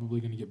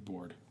probably going to get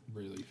bored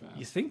really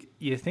fast.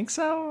 You think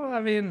so?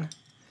 I mean,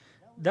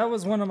 that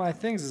was one of my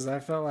things, is I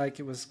felt like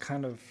it was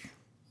kind of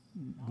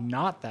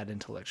not that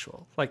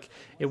intellectual. Like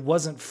it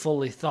wasn't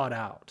fully thought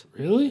out.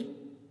 Really?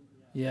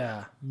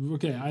 Yeah.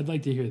 Okay, I'd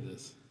like to hear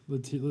this.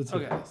 Let's hear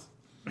Okay. this.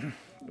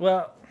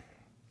 Well,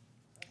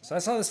 so I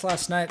saw this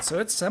last night, so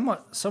it's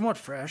somewhat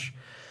fresh.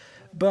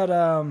 But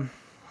I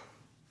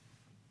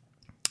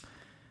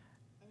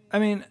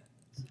mean,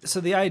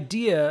 so the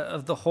idea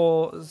of the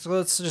whole, so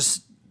let's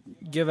just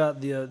give out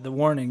the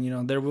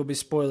warning, there will be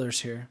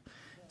spoilers here.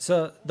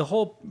 So the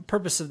whole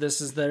purpose of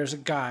this is there's a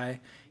guy,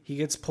 he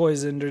gets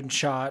poisoned and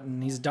shot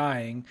and he's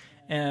dying,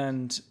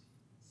 and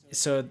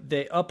so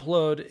they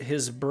upload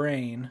his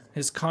brain,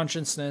 his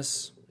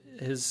consciousness,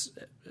 his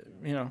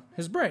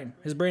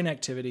brain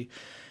activity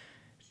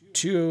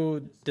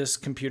to this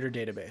computer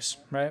database,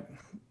 right?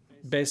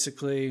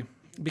 Basically,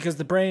 because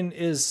the brain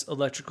is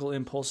electrical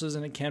impulses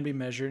and it can be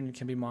measured and it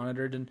can be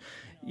monitored. And,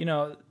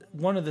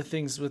 one of the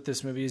things with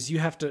this movie is you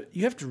have to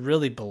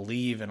really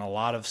believe in a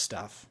lot of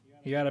stuff.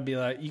 You got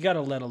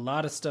to let a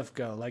lot of stuff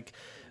go. Like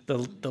the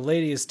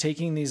lady is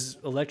taking these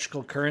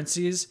electrical currents,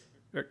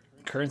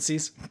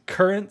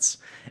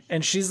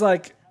 and she's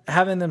like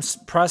having them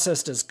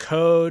processed as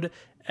code,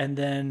 and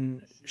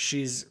then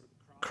she's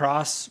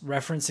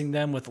cross-referencing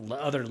them with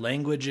other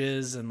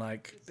languages, and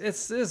like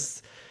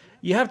it's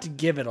you have to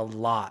give it a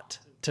lot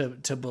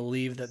to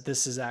believe that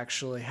this is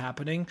actually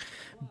happening,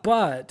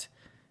 but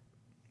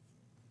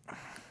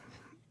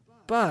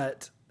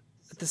at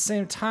the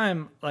same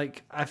time,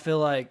 like I feel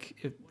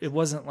like it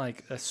wasn't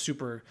like a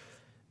super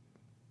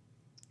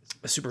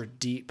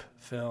deep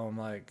film.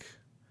 Like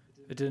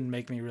it didn't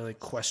make me really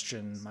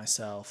question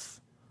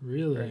myself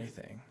or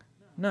anything.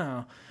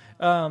 No.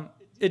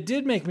 It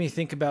did make me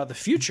think about the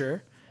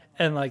future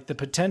and like the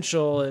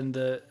potential and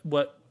the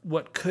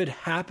what could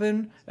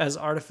happen as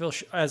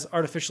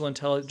artificial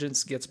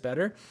intelligence gets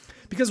better,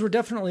 because we're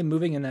definitely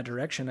moving in that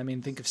direction. I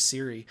mean, think of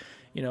Siri,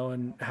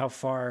 and how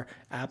far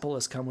Apple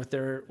has come with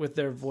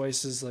their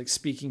voices, like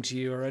speaking to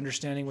you or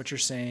understanding what you're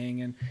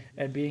saying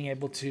and being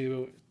able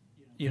to,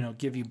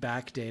 give you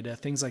back data,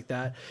 things like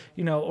that,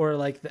 or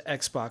like the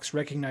Xbox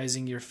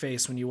recognizing your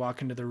face when you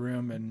walk into the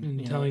room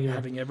and telling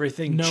having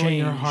everything knowing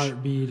change. your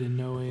heartbeat and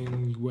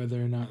knowing whether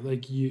or not,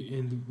 like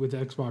with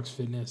Xbox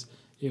Fitness,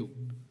 it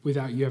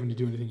without you having to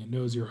do anything, it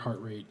knows your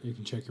heart rate. It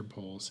can check your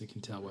pulse. It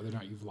can tell whether or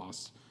not you've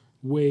lost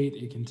weight.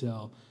 It can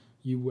tell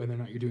you whether or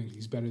not you're doing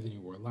things better than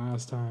you were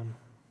last time.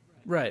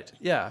 Right.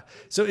 Yeah.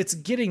 So it's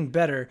getting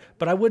better,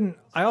 but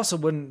I also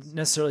wouldn't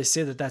necessarily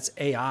say that that's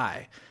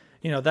AI.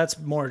 That's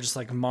more just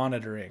like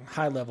monitoring,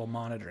 high level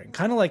monitoring,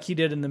 kind of like he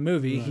did in the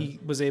movie. Right. He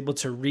was able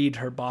to read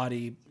her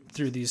body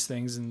through these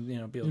things and,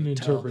 be able to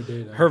tell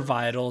data, her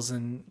vitals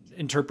and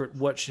interpret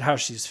how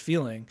she's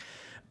feeling.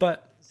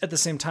 But at the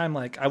same time,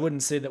 like I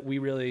wouldn't say that we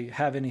really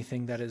have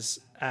anything that is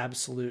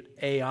absolute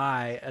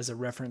AI as a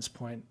reference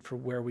point for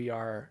where we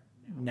are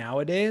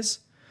nowadays.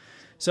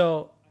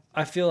 So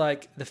I feel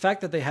like the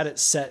fact that they had it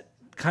set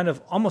kind of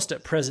almost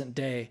at present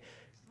day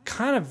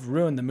kind of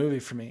ruined the movie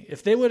for me.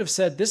 If they would have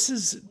said this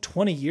is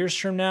 20 years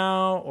from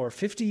now or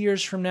 50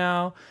 years from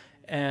now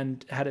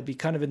and had it be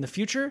kind of in the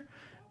future,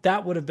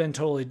 that would have been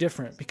totally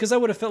different, because I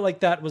would have felt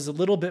like that was a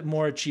little bit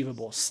more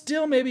achievable.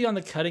 Still maybe on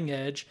the cutting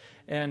edge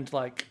and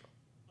like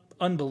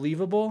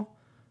unbelievable,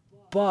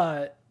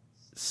 but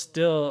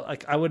still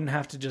like I wouldn't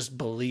have to just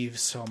believe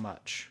so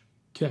much.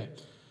 Okay.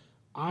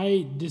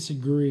 I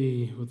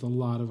disagree with a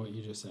lot of what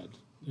you just said,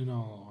 in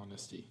all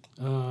honesty.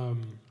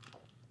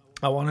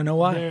 I want to know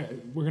why.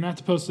 We're going to have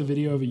to post a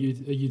video of a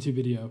YouTube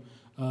video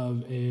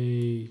of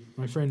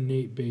my friend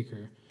Nate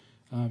Baker.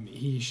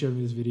 He showed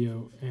me this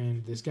video,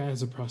 and this guy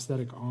has a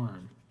prosthetic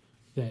arm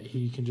that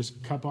he can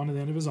just cup onto the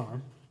end of his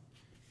arm.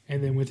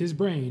 And then with his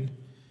brain,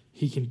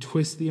 he can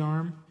twist the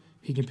arm.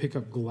 He can pick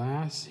up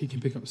glass. He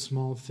can pick up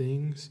small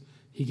things.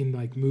 He can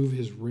like move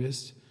his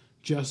wrist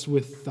just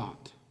with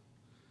thought.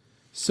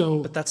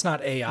 But that's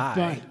not AI.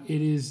 But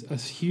it is a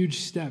huge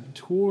step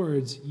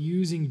towards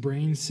using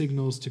brain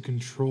signals to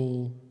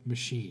control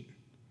machine.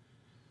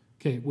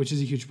 Okay, which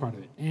is a huge part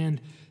of it.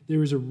 And there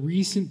was a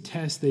recent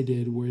test they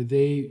did where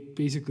they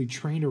basically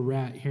trained a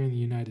rat here in the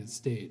United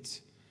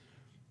States,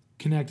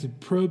 connected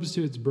probes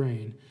to its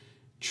brain,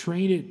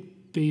 trained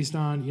it based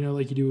on,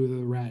 like you do with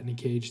a rat in a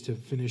cage to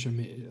finish a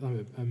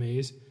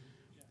maze.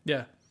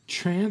 Yeah.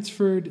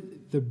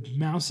 Transferred the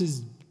mouse's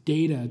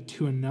data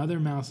to another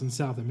mouse in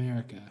South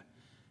America.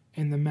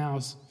 And the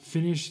mouse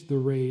finished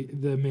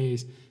the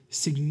maze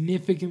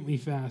significantly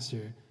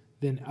faster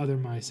than other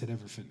mice had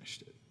ever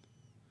finished it.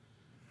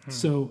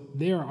 So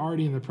they are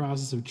already in the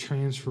process of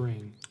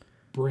transferring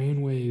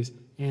brain waves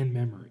and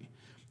memory.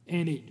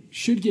 And it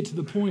should get to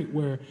the point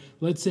where,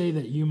 let's say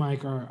that you,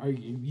 Mike,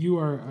 you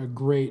are a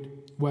great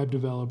web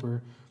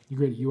developer, you're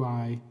great at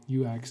UI,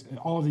 UX,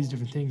 all of these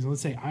different things. And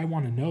let's say I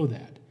want to know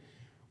that.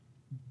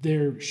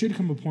 There should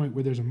come a point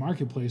where there's a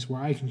marketplace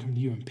where I can come to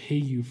you and pay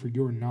you for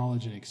your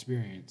knowledge and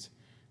experience,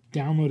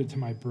 download it to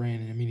my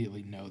brain, and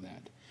immediately know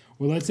that.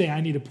 Or let's say I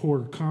need to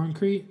pour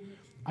concrete.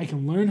 I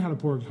can learn how to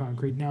pour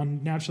concrete. Now,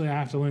 naturally, I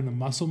have to learn the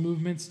muscle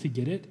movements to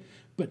get it,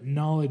 but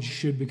knowledge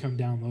should become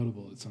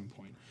downloadable at some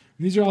point.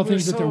 And these are all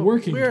things that they're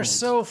working towards. We're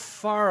so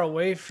far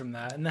away from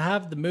that, and to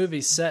have the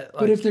movie set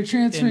like, but if they're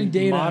transferring in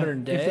data,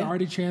 modern day, if they're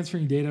already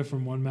transferring data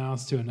from one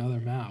mouse to another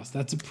mouse,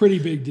 that's a pretty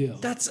big deal.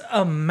 That's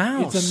a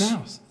mouse. It's a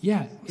mouse.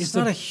 Yeah. It's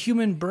not a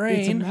human brain.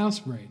 It's a mouse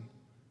brain.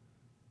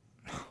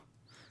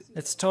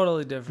 It's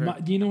totally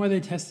different. Do you know why they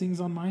test things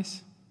on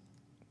mice?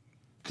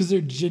 Because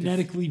they're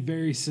genetically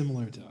very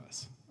similar to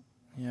us.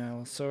 Yeah,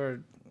 well, so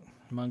are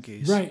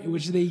monkeys. Right,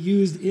 which they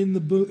used in the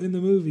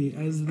movie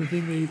as the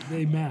thing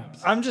they mapped.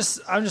 I'm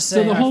just saying.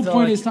 So the whole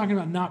point is talking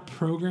about not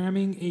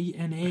programming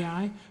an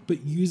AI,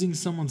 but using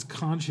someone's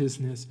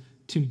consciousness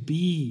to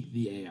be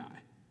the AI.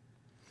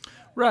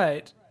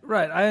 Right.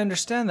 I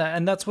understand that,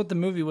 and that's what the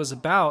movie was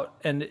about,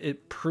 and they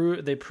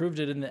proved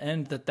it in the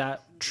end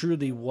that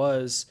truly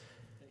was.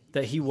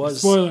 That he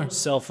was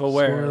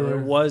self-aware. Spoiler.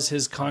 It was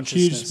his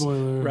consciousness. Huge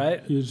spoiler.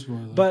 Right? Huge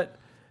spoiler.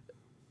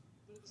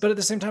 But at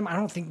the same time, I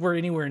don't think we're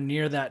anywhere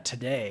near that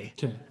today.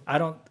 Okay. I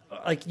don't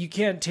you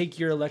can't take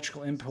your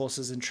electrical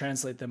impulses and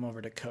translate them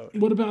over to code.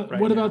 What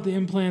about the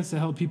implants to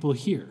help people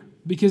hear?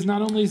 Because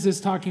not only is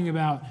this talking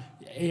about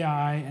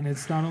AI, and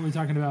it's not only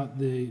talking about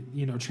the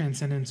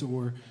transcendence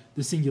or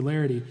the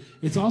singularity.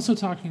 It's also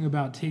talking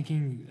about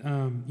taking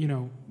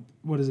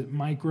what is it?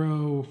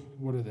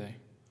 What are they?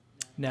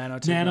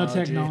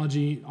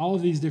 Nanotechnology, all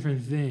of these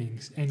different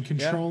things, and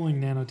controlling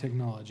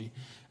nanotechnology,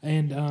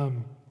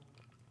 and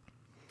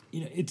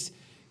it's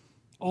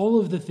all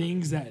of the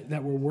things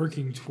that we're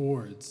working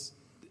towards.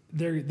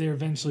 They're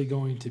eventually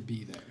going to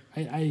be there.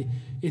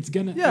 It's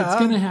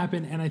gonna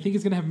happen, and I think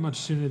it's gonna happen much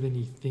sooner than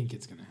you think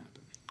it's gonna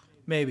happen.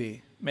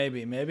 Maybe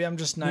I'm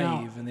just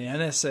naive, and the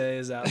NSA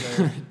is out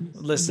there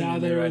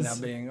listening to me right now,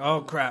 being,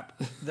 oh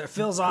crap,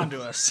 Phil's onto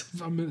us.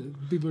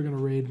 People are gonna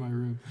raid my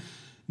room.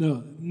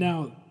 No,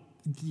 now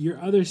your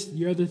other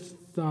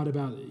thought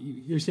about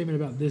your statement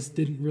about this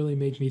didn't really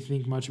make me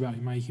think much about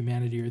my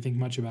humanity or think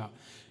much about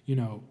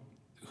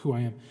who I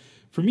am.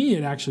 For me,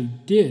 it actually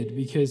did,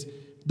 because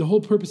the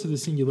whole purpose of the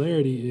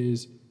singularity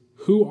is,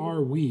 who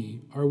are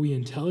we? Are we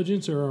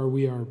intelligence, or are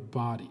we our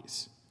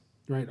bodies?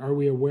 Right? Are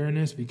we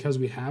awareness because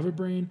we have a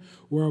brain,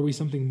 or are we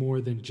something more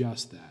than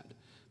just that?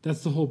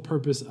 That's the whole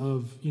purpose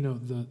of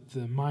the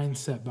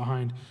mindset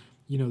behind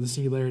the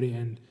singularity,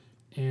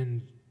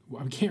 and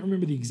I can't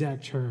remember the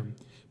exact term,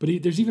 but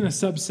there's even a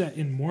subset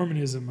in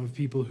Mormonism of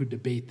people who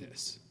debate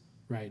this,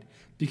 right?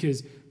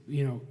 Because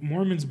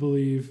Mormons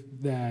believe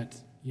that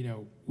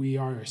we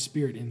are a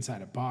spirit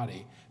inside a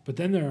body, but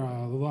then there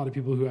are a lot of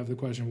people who have the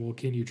question, well,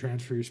 can you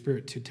transfer your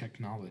spirit to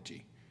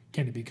technology?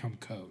 Can it become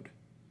code?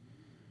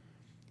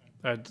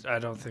 I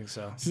don't think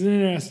so. It's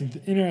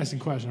an interesting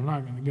question. I'm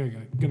not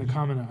going to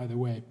comment on either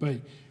way, but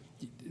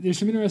there's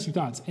some interesting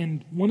thoughts.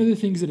 And one of the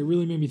things that it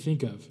really made me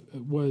think of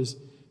was,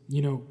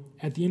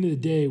 at the end of the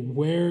day,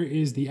 where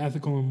is the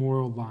ethical and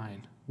moral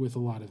line with a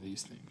lot of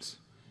these things?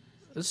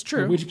 That's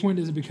true. At which point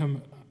does it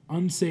become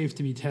unsafe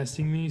to be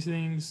testing these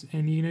things?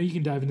 And you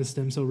can dive into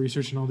stem cell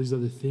research and all these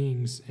other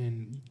things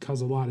and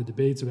cause a lot of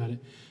debates about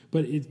it.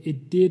 But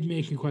it did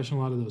make me question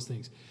a lot of those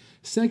things.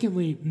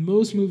 Secondly,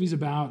 most movies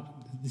about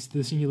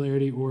the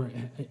singularity or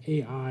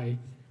AI,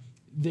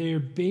 they're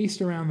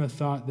based around the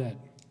thought that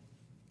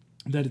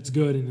it's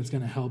good and it's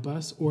going to help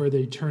us, or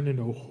they turn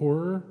into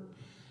horror.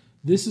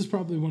 This is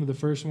probably one of the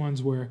first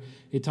ones where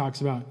it talks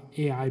about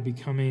AI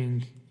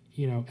becoming,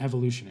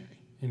 evolutionary,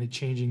 and it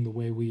changing the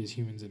way we as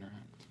humans interact.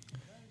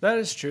 That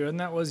is true, and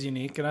that was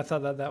unique, and I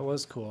thought that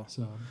was cool.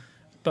 So,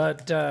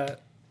 but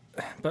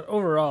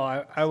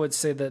overall, I would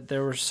say that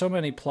there were so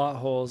many plot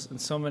holes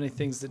and so many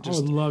things that just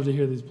I would love to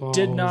hear these plot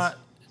holes.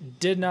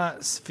 Did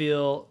not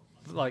feel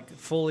like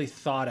fully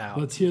thought out.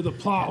 Let's hear the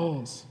plot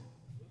holes.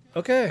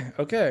 Okay.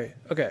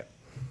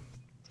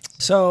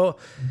 So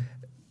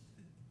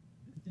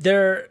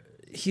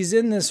he's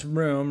in this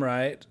room,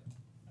 right?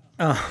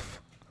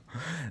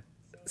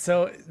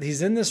 So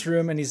he's in this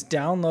room and he's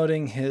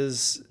downloading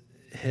his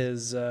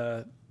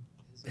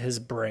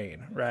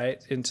brain,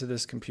 right, into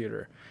this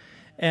computer.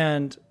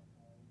 And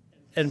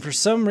for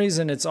some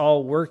reason it's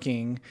all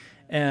working,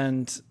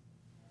 and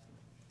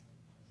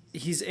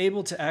he's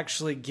able to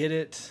actually get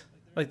it,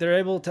 like they're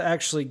able to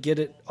actually get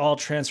it all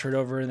transferred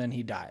over, and then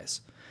he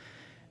dies.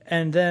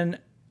 And then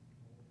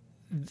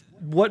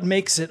what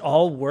makes it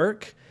all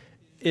work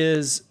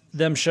is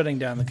them shutting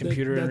down the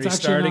computer and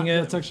restarting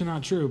it. That's actually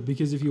not true,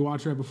 because if you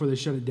watch right before they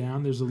shut it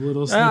down, there's a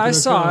little snippet I of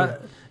saw code.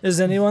 it. Is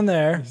anyone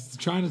there? He's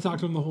trying to talk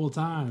to him the whole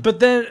time. But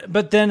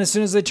then as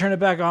soon as they turn it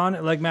back on,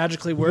 it like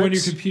magically works. When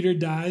your computer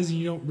dies and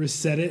you don't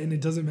reset it and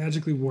it doesn't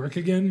magically work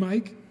again,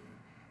 Mike?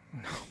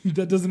 No.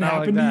 That doesn't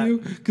happen to you?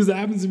 Because it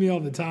happens to me all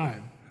the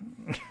time.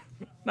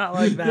 Not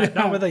like that.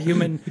 Yeah. Not with a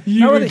human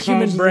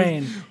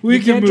brain. We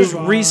can't just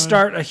on.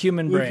 restart a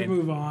human We brain. can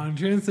move on.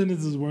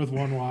 Transcendence is worth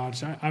one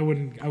watch. I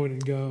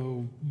wouldn't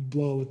go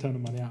blow a ton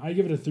of money out. I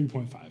give it a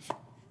 3.5.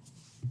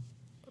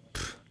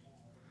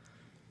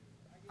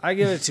 I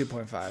give it a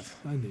 2.5.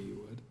 I knew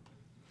you would.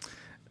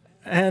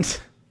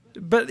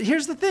 But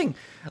here's the thing.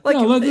 Like,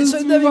 no, they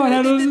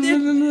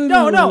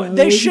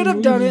should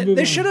have done it.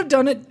 They should have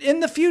done it in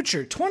the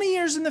future. 20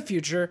 years in the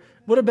future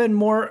would have been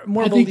more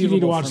believable. I think you need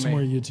to watch some more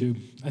YouTube.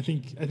 I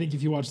think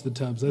if you watch the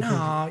tubs.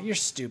 You're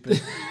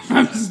stupid.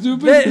 I'm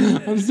stupid.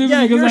 I'm stupid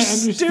yeah, because you're I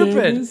understand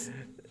stupid. this.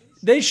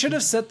 They should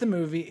have set the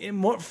movie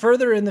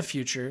further in the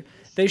future.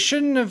 They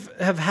shouldn't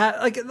have had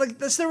like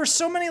this. There were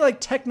so many like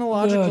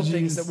technological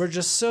things that were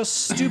just so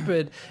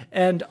stupid,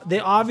 and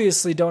they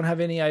obviously don't have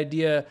any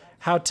idea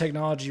how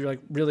technology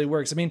really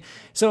works. I mean,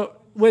 so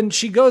when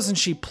she goes and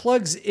she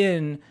plugs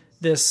in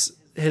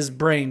his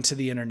brain to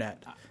the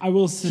internet, I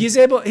will say he's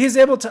able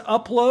to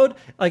upload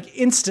like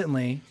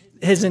instantly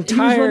his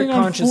entire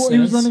consciousness. He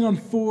was running on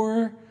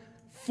four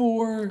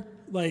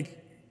like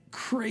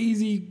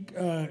crazy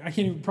I can't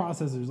even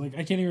processors. Like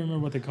I can't even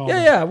remember what they call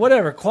them. Yeah,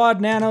 whatever. Quad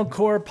nano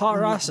core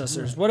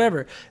processors,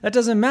 whatever. That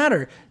doesn't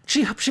matter.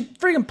 She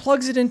freaking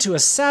plugs it into a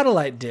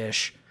satellite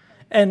dish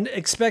and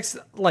expects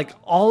like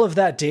all of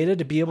that data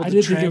to be able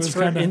to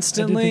transfer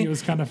instantly. I did think it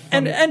was kind of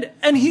funny.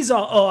 And he's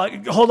all,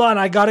 hold on,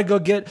 I gotta go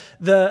get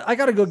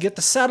the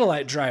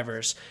satellite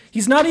drivers.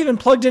 He's not even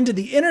plugged into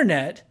the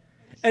internet,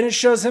 and it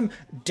shows him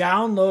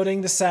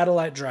downloading the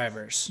satellite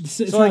drivers.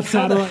 It's So, not like,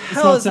 how the satellite. It's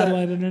hell not is that?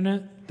 satellite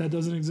internet. That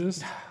doesn't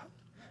exist.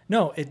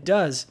 No, it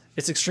does.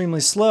 It's extremely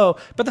slow.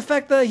 But the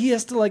fact that he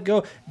has to like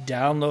go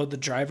download the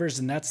drivers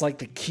and that's like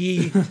the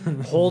key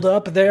hold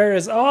up there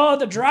is,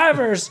 the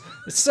drivers.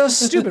 It's so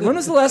stupid. When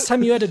was the last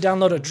time you had to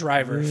download a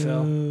driver,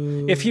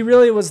 Phil? If he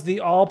really was the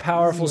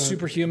all-powerful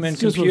superhuman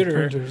It's just with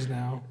computer, printers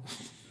now.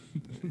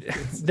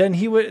 then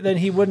he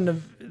wouldn't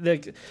have.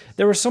 Like,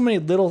 there were so many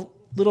little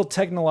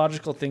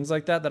technological things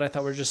like that I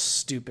thought were just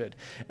stupid.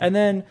 And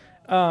then,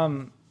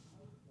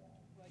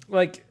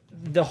 like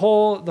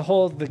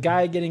the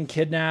guy getting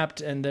kidnapped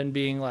and then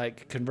being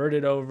like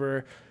converted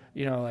over,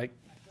 like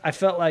I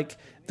felt like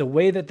the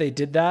way that they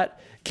did that.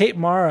 Kate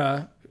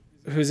Mara,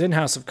 who's in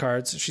House of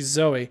Cards, she's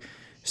Zoe,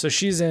 so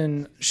she's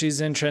in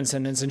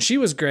Transcendence, and she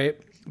was great,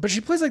 but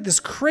she plays like this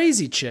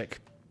crazy chick,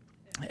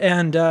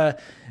 and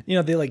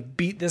they like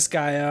beat this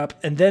guy up,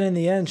 and then in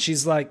the end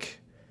she's like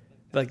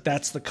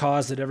that's the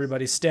cause that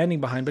everybody's standing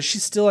behind, but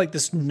she's still like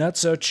this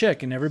nutso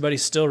chick, and everybody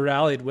still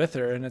rallied with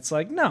her, and it's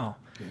like, no.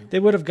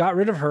 They would have got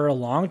rid of her a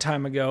long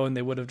time ago, and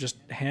they would have just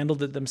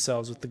handled it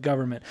themselves with the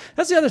government.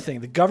 That's the other thing.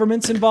 The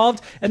government's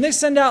involved, and they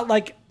send out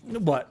like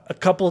a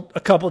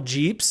couple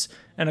jeeps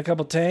and a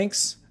couple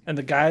tanks, and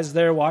the guys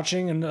there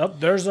watching, and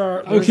there's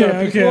our people.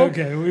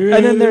 Okay.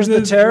 And then there's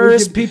the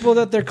terrorist people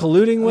that they're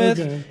colluding with,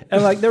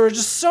 and like there were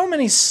just so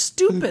many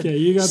stupid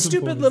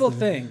little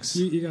things.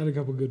 You got a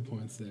couple good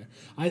points there.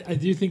 I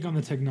do think on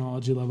the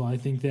technology level, I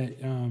think that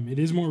it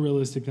is more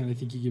realistic than I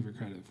think you give it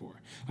credit for.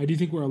 I do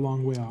think we're a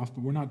long way off,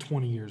 but we're not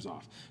 20 years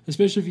off,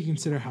 especially if you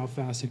consider how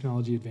fast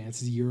technology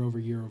advances year over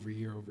year over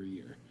year over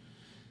year.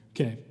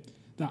 Okay,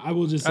 now, I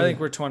will just say, I think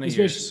we're 20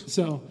 years.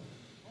 So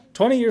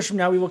 20 years from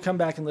now, we will come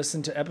back and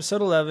listen to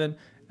episode 11,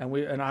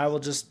 and I'll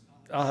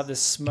have this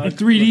smug.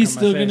 3D's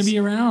still going to be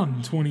around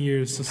in 20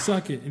 years, so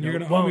suck it, and you're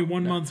going to owe me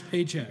 1 month's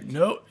paycheck.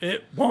 No,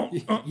 it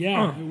won't.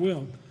 Yeah, it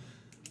will.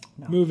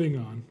 No. Moving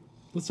on.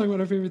 Let's talk about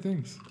our favorite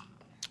things.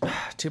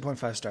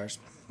 2.5 stars.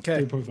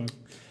 Okay. 3.5.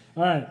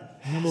 All right,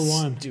 number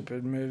 1.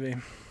 Stupid movie.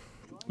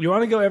 You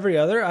want to go every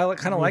other? I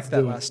kind of liked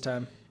that last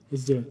time.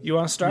 Let's do it. You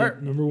want to start?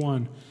 Yeah, number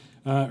 1.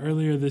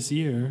 Earlier this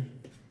year,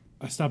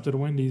 I stopped at a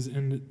Wendy's,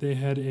 and they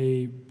had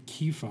a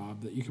key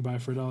fob that you could buy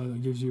for $1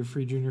 that gives you a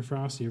free Junior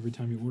Frosty every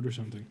time you order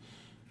something.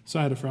 So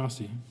I had a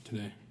Frosty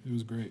today. It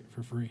was great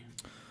for free.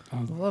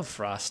 I love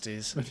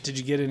Frosties. Did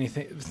you get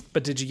anything?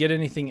 But did you get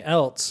anything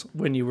else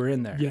when you were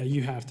in there? Yeah,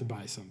 you have to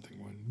buy something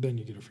then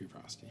you get a free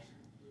Frosty.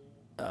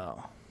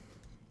 Oh,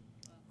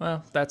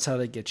 well, that's how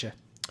they get you.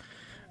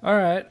 All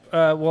right.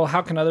 Well,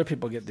 how can other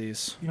people get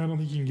these? I don't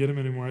think you can get them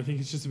anymore. I think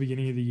it's just the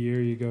beginning of the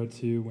year. You go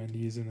to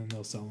Wendy's and then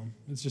they'll sell them.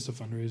 It's just a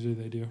fundraiser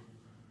they do.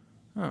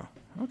 Oh,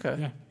 okay.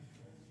 Yeah.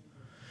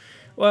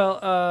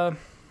 Well,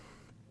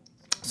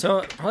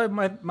 so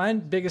probably my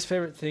biggest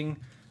favorite thing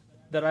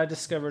that I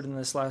discovered in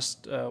this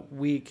last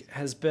week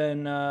has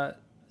been a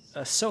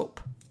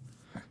soap.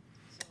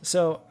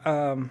 So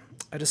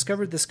I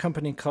discovered this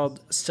company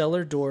called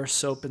Cellar Door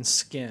Soap and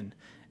Skin.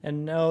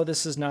 And no,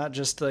 this is not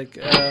just like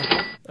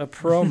a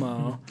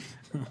promo.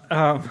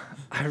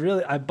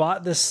 I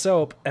bought this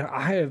soap and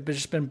I have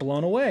just been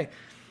blown away.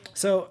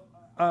 So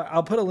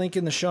I'll put a link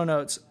in the show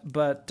notes.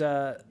 But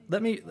So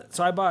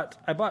I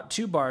bought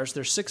 2 bars.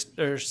 They're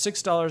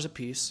 $6 a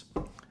piece,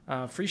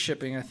 free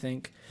shipping, I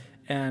think.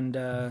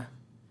 And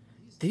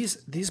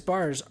these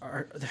bars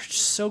they're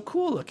just so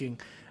cool looking.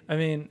 I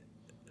mean,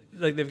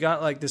 like they've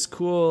got like this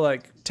cool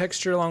like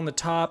texture along the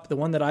top. The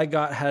one that I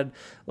got had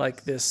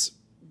like this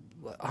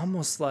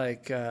almost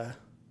like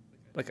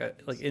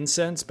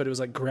incense, but it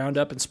was like ground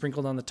up and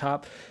sprinkled on the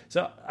top.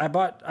 So I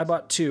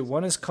bought 2.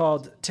 One is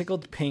called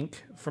Tickled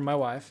Pink for my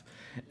wife,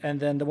 and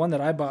then the one that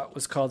I bought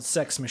was called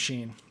Sex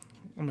Machine.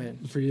 I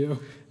mean, for you.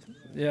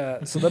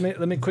 Yeah. So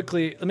let me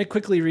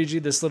quickly read you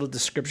this little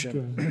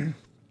description.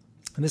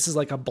 And this is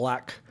like a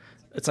black.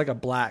 It's like a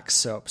black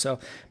soap. So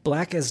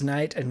black as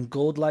night and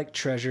gold like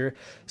treasure.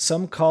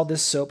 Some call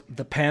this soap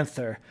the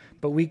Panther,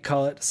 but we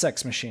call it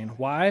Sex Machine.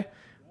 Why?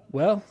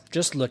 Well,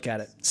 just look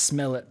at it,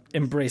 smell it,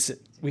 embrace it.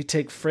 We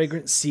take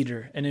fragrant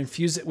cedar and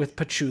infuse it with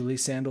patchouli,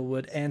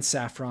 sandalwood, and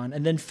saffron,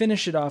 and then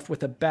finish it off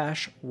with a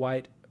brash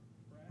white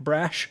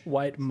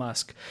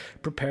musk.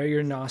 Prepare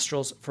your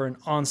nostrils for an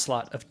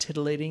onslaught of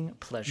titillating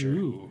pleasure.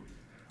 Ooh.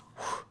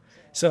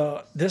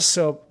 So this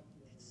soap,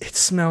 it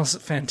smells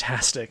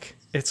fantastic.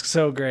 It's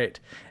so great.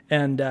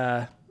 And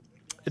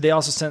they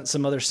also sent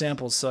some other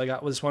samples. So I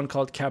got this one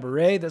called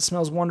Cabaret that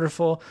smells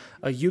wonderful.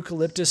 A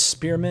eucalyptus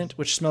spearmint,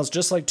 which smells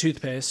just like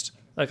toothpaste.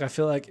 Like I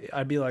feel like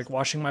I'd be like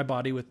washing my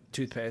body with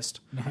toothpaste.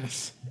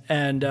 Nice.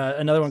 And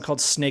another one called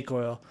snake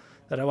oil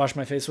that I washed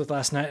my face with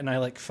last night, and I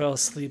like fell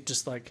asleep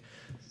just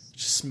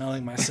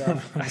smelling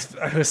myself.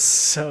 I was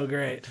so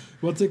great.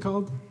 What's it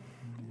called?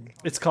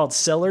 It's called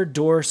Cellar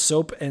Door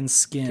Soap and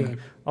Skin.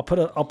 Okay. I'll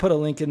put a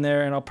link in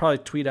there, and I'll probably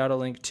tweet out a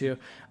link too.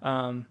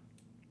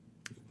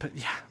 But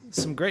yeah,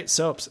 some great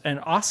soaps and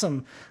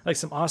some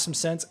awesome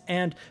scents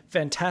and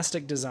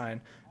fantastic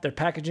design. Their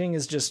packaging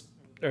is just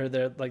or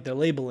their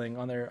labeling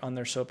on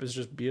their soap is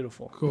just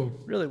beautiful. Cool.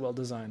 Really well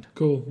designed.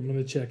 Cool. I'm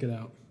gonna check it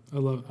out. I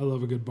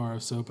love a good bar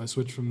of soap. I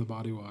switched from the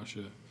body wash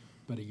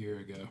about a year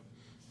ago,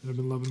 and I've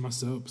been loving my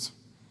soaps.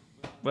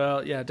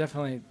 Well, yeah,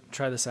 definitely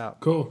try this out.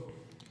 Cool.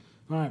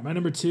 All right, my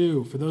number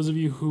 2. For those of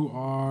you who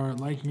are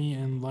like me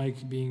and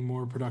like being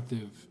more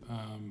productive,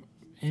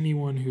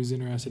 anyone who's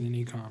interested in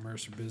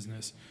e-commerce or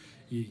business,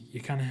 you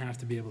kind of have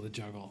to be able to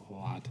juggle a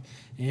lot.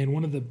 And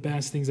one of the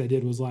best things I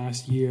did was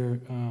last year,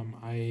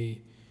 I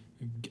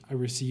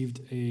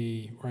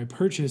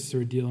purchased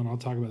through a deal, and I'll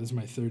talk about this is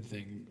my third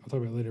thing. I'll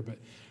talk about it later, but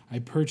I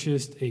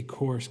purchased a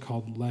course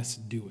called Less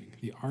Doing,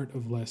 The Art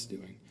of Less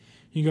Doing.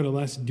 You can go to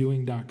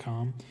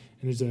lessdoing.com,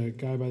 and there's a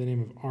guy by the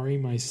name of Ari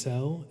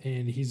Meisel,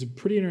 and he's a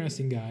pretty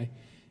interesting guy,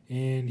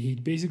 and he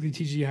basically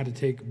teaches you how to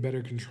take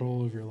better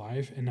control of your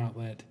life and not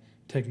let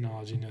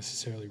technology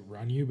necessarily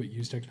run you, but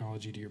use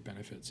technology to your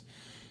benefits.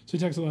 So he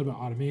talks a lot about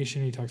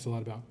automation. He talks a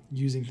lot about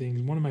using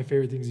things. One of my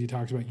favorite things he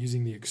talks about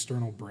using the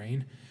external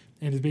brain,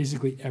 and it's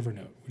basically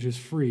Evernote, which is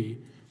free.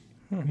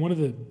 One of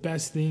the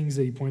best things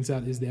that he points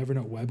out is the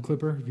Evernote web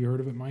clipper. Have you heard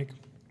of it, Mike?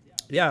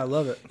 Yeah, I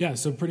love it. Yeah,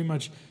 so pretty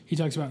much he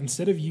talks about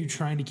instead of you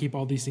trying to keep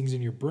all these things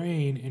in your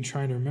brain and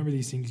trying to remember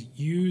these things,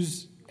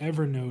 use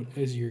Evernote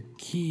as your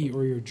key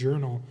or your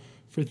journal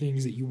for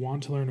things that you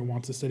want to learn or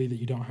want to study that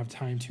you don't have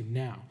time to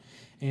now.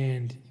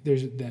 And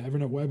there's the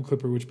Evernote web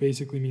clipper, which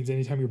basically means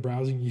anytime you're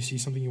browsing, you see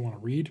something you want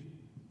to read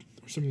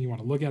or something you want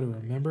to look at or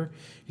remember,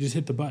 you just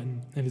hit the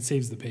button and it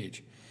saves the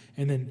page.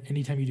 And then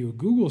anytime you do a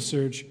Google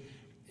search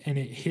and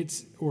it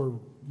hits or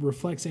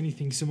reflects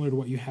anything similar to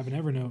what you have in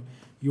Evernote,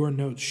 your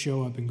notes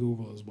show up in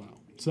Google as well.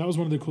 So that was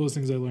one of the coolest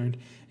things I learned,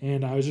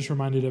 and I was just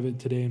reminded of it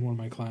today in one of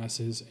my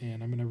classes,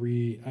 and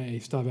I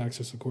still have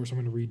access to the course. I'm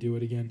going to redo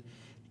it again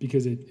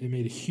because it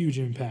made a huge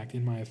impact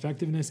in my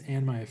effectiveness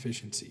and my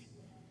efficiency.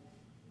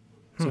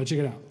 So check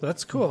it out.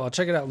 That's cool. I'll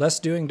check it out.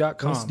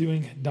 Lessdoing.com.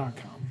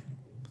 Lessdoing.com.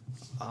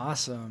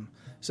 Awesome.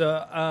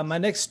 So my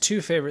next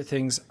 2 favorite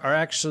things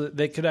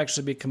they could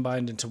actually be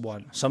combined into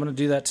one. So I'm going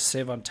to do that to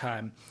save on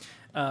time.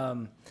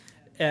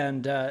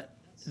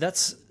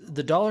 That's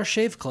the Dollar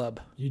Shave Club.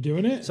 You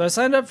doing it? So I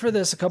signed up for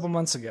this a couple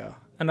months ago,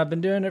 and I've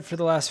been doing it for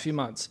the last few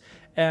months.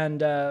 And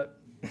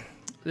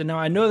now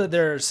I know that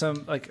there are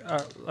some, like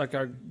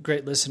our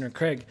great listener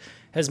Craig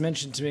has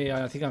mentioned to me,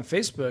 I think on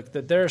Facebook,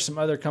 that there are some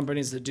other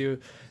companies that do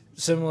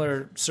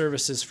similar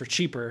services for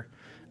cheaper,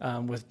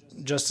 with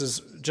just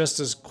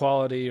as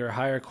quality or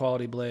higher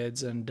quality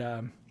blades. And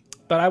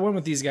but I went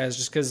with these guys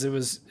just because it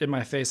was in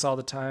my face all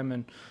the time,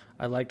 and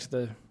I liked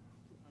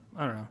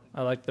I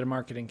liked their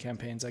marketing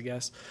campaigns, I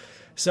guess.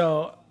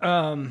 So,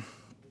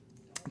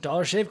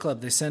 Dollar Shave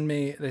Club, they send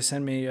me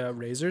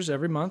razors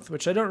every month,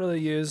 which I don't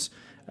really use,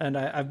 and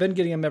I've been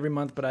getting them every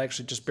month, but I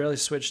actually just barely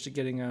switched to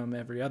getting them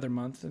every other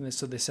month. And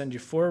so they send you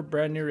 4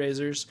 brand new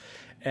razors,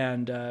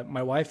 and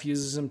my wife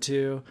uses them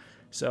too.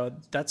 So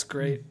that's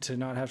great to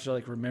not have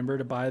to remember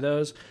to buy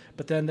those.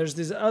 But then there's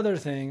these other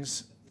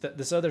things,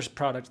 this other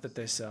product that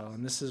they sell,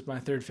 and this is my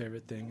third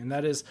favorite thing, and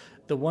that is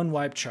the One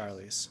Wipe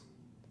Charlies.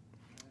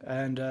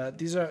 And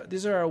these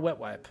are a wet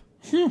wipe,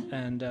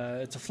 and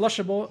it's a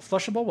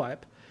flushable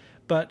wipe,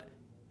 but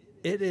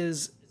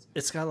it's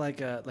got like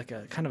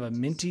a kind of a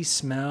minty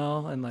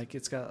smell, and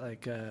it's got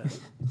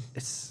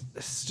it's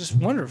just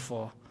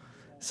wonderful.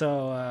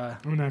 So I'm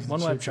gonna have to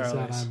One Wipe check this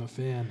out. Charlies. I'm a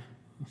fan.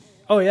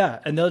 Oh yeah,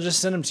 and they'll just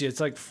send them to you.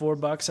 It's like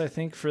 $4, I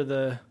think, for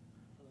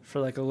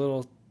like a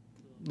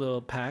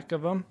little pack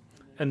of them,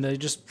 and they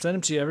just send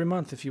them to you every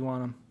month if you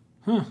want them.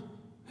 Huh.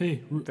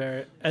 Hey,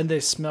 and they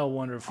smell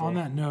wonderful. On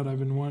that note, I've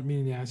been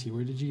meaning to ask you,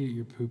 where did you get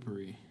your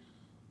poopery?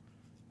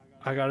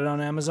 I got it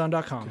on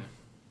Amazon.com. Okay.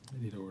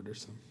 I need to order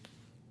some.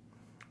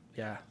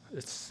 Yeah,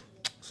 it's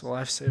a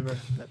lifesaver,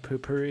 that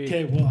poopery.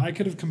 Okay, well, I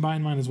could have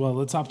combined mine as well.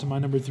 Let's hop to my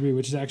number 3,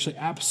 which is actually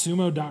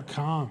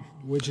appsumo.com,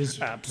 which is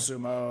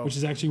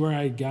actually where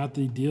I got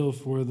the deal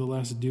for the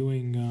Less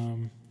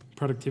Doing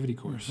productivity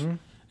course. Mm-hmm.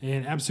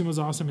 And AppSumo is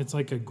awesome. It's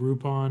like a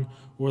Groupon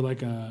or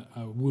like a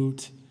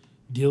Woot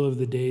deal of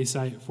the day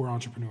site for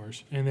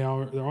entrepreneurs, and they're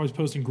always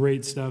posting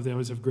great stuff. They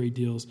always have great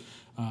deals.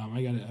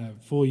 I got a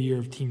full year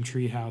of Team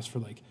Treehouse for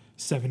like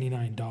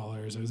 $79.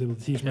 I was able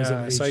to teach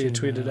myself. Yeah, I saw you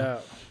tweet it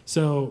out.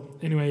 So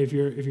anyway, if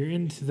you're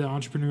into the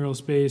entrepreneurial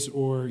space,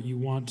 or you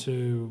want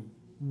to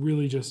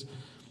really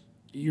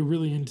you're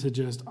really into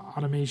just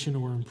automation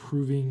or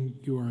improving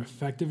your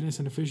effectiveness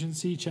and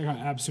efficiency, check out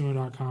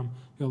appsumo.com.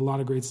 Got a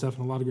lot of great stuff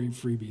and a lot of great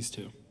freebies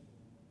too.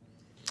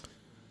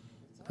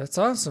 That's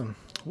awesome.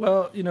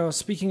 Well,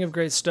 speaking of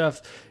great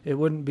stuff, it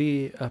wouldn't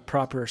be a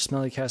proper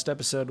SmellyCast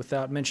episode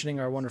without mentioning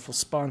our wonderful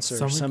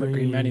sponsor, Summit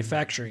Green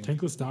Manufacturing.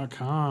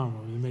 Tankless.com,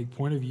 where we make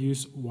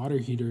point-of-use water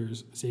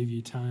heaters, save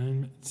you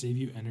time, save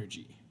you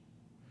energy.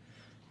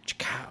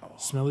 Ciao.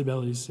 Smelly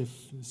Bellies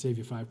save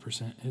you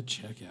 5% at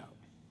checkout.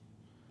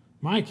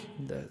 Mike.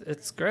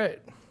 It's great.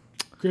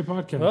 Great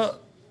podcast. Well,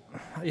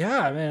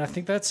 yeah, I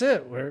think that's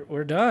it.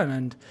 We're done.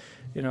 And,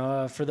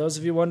 for those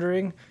of you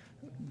wondering,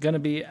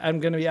 I'm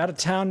gonna be out of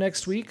town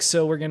next week,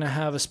 so we're gonna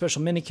have a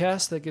special mini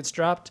cast that gets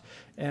dropped,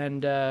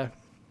 and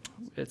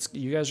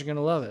you guys are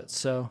gonna love it.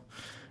 So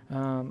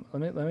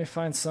let me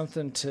find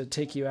something to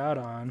take you out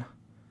on.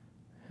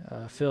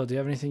 Phil, do you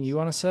have anything you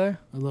want to say?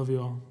 I love you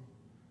all.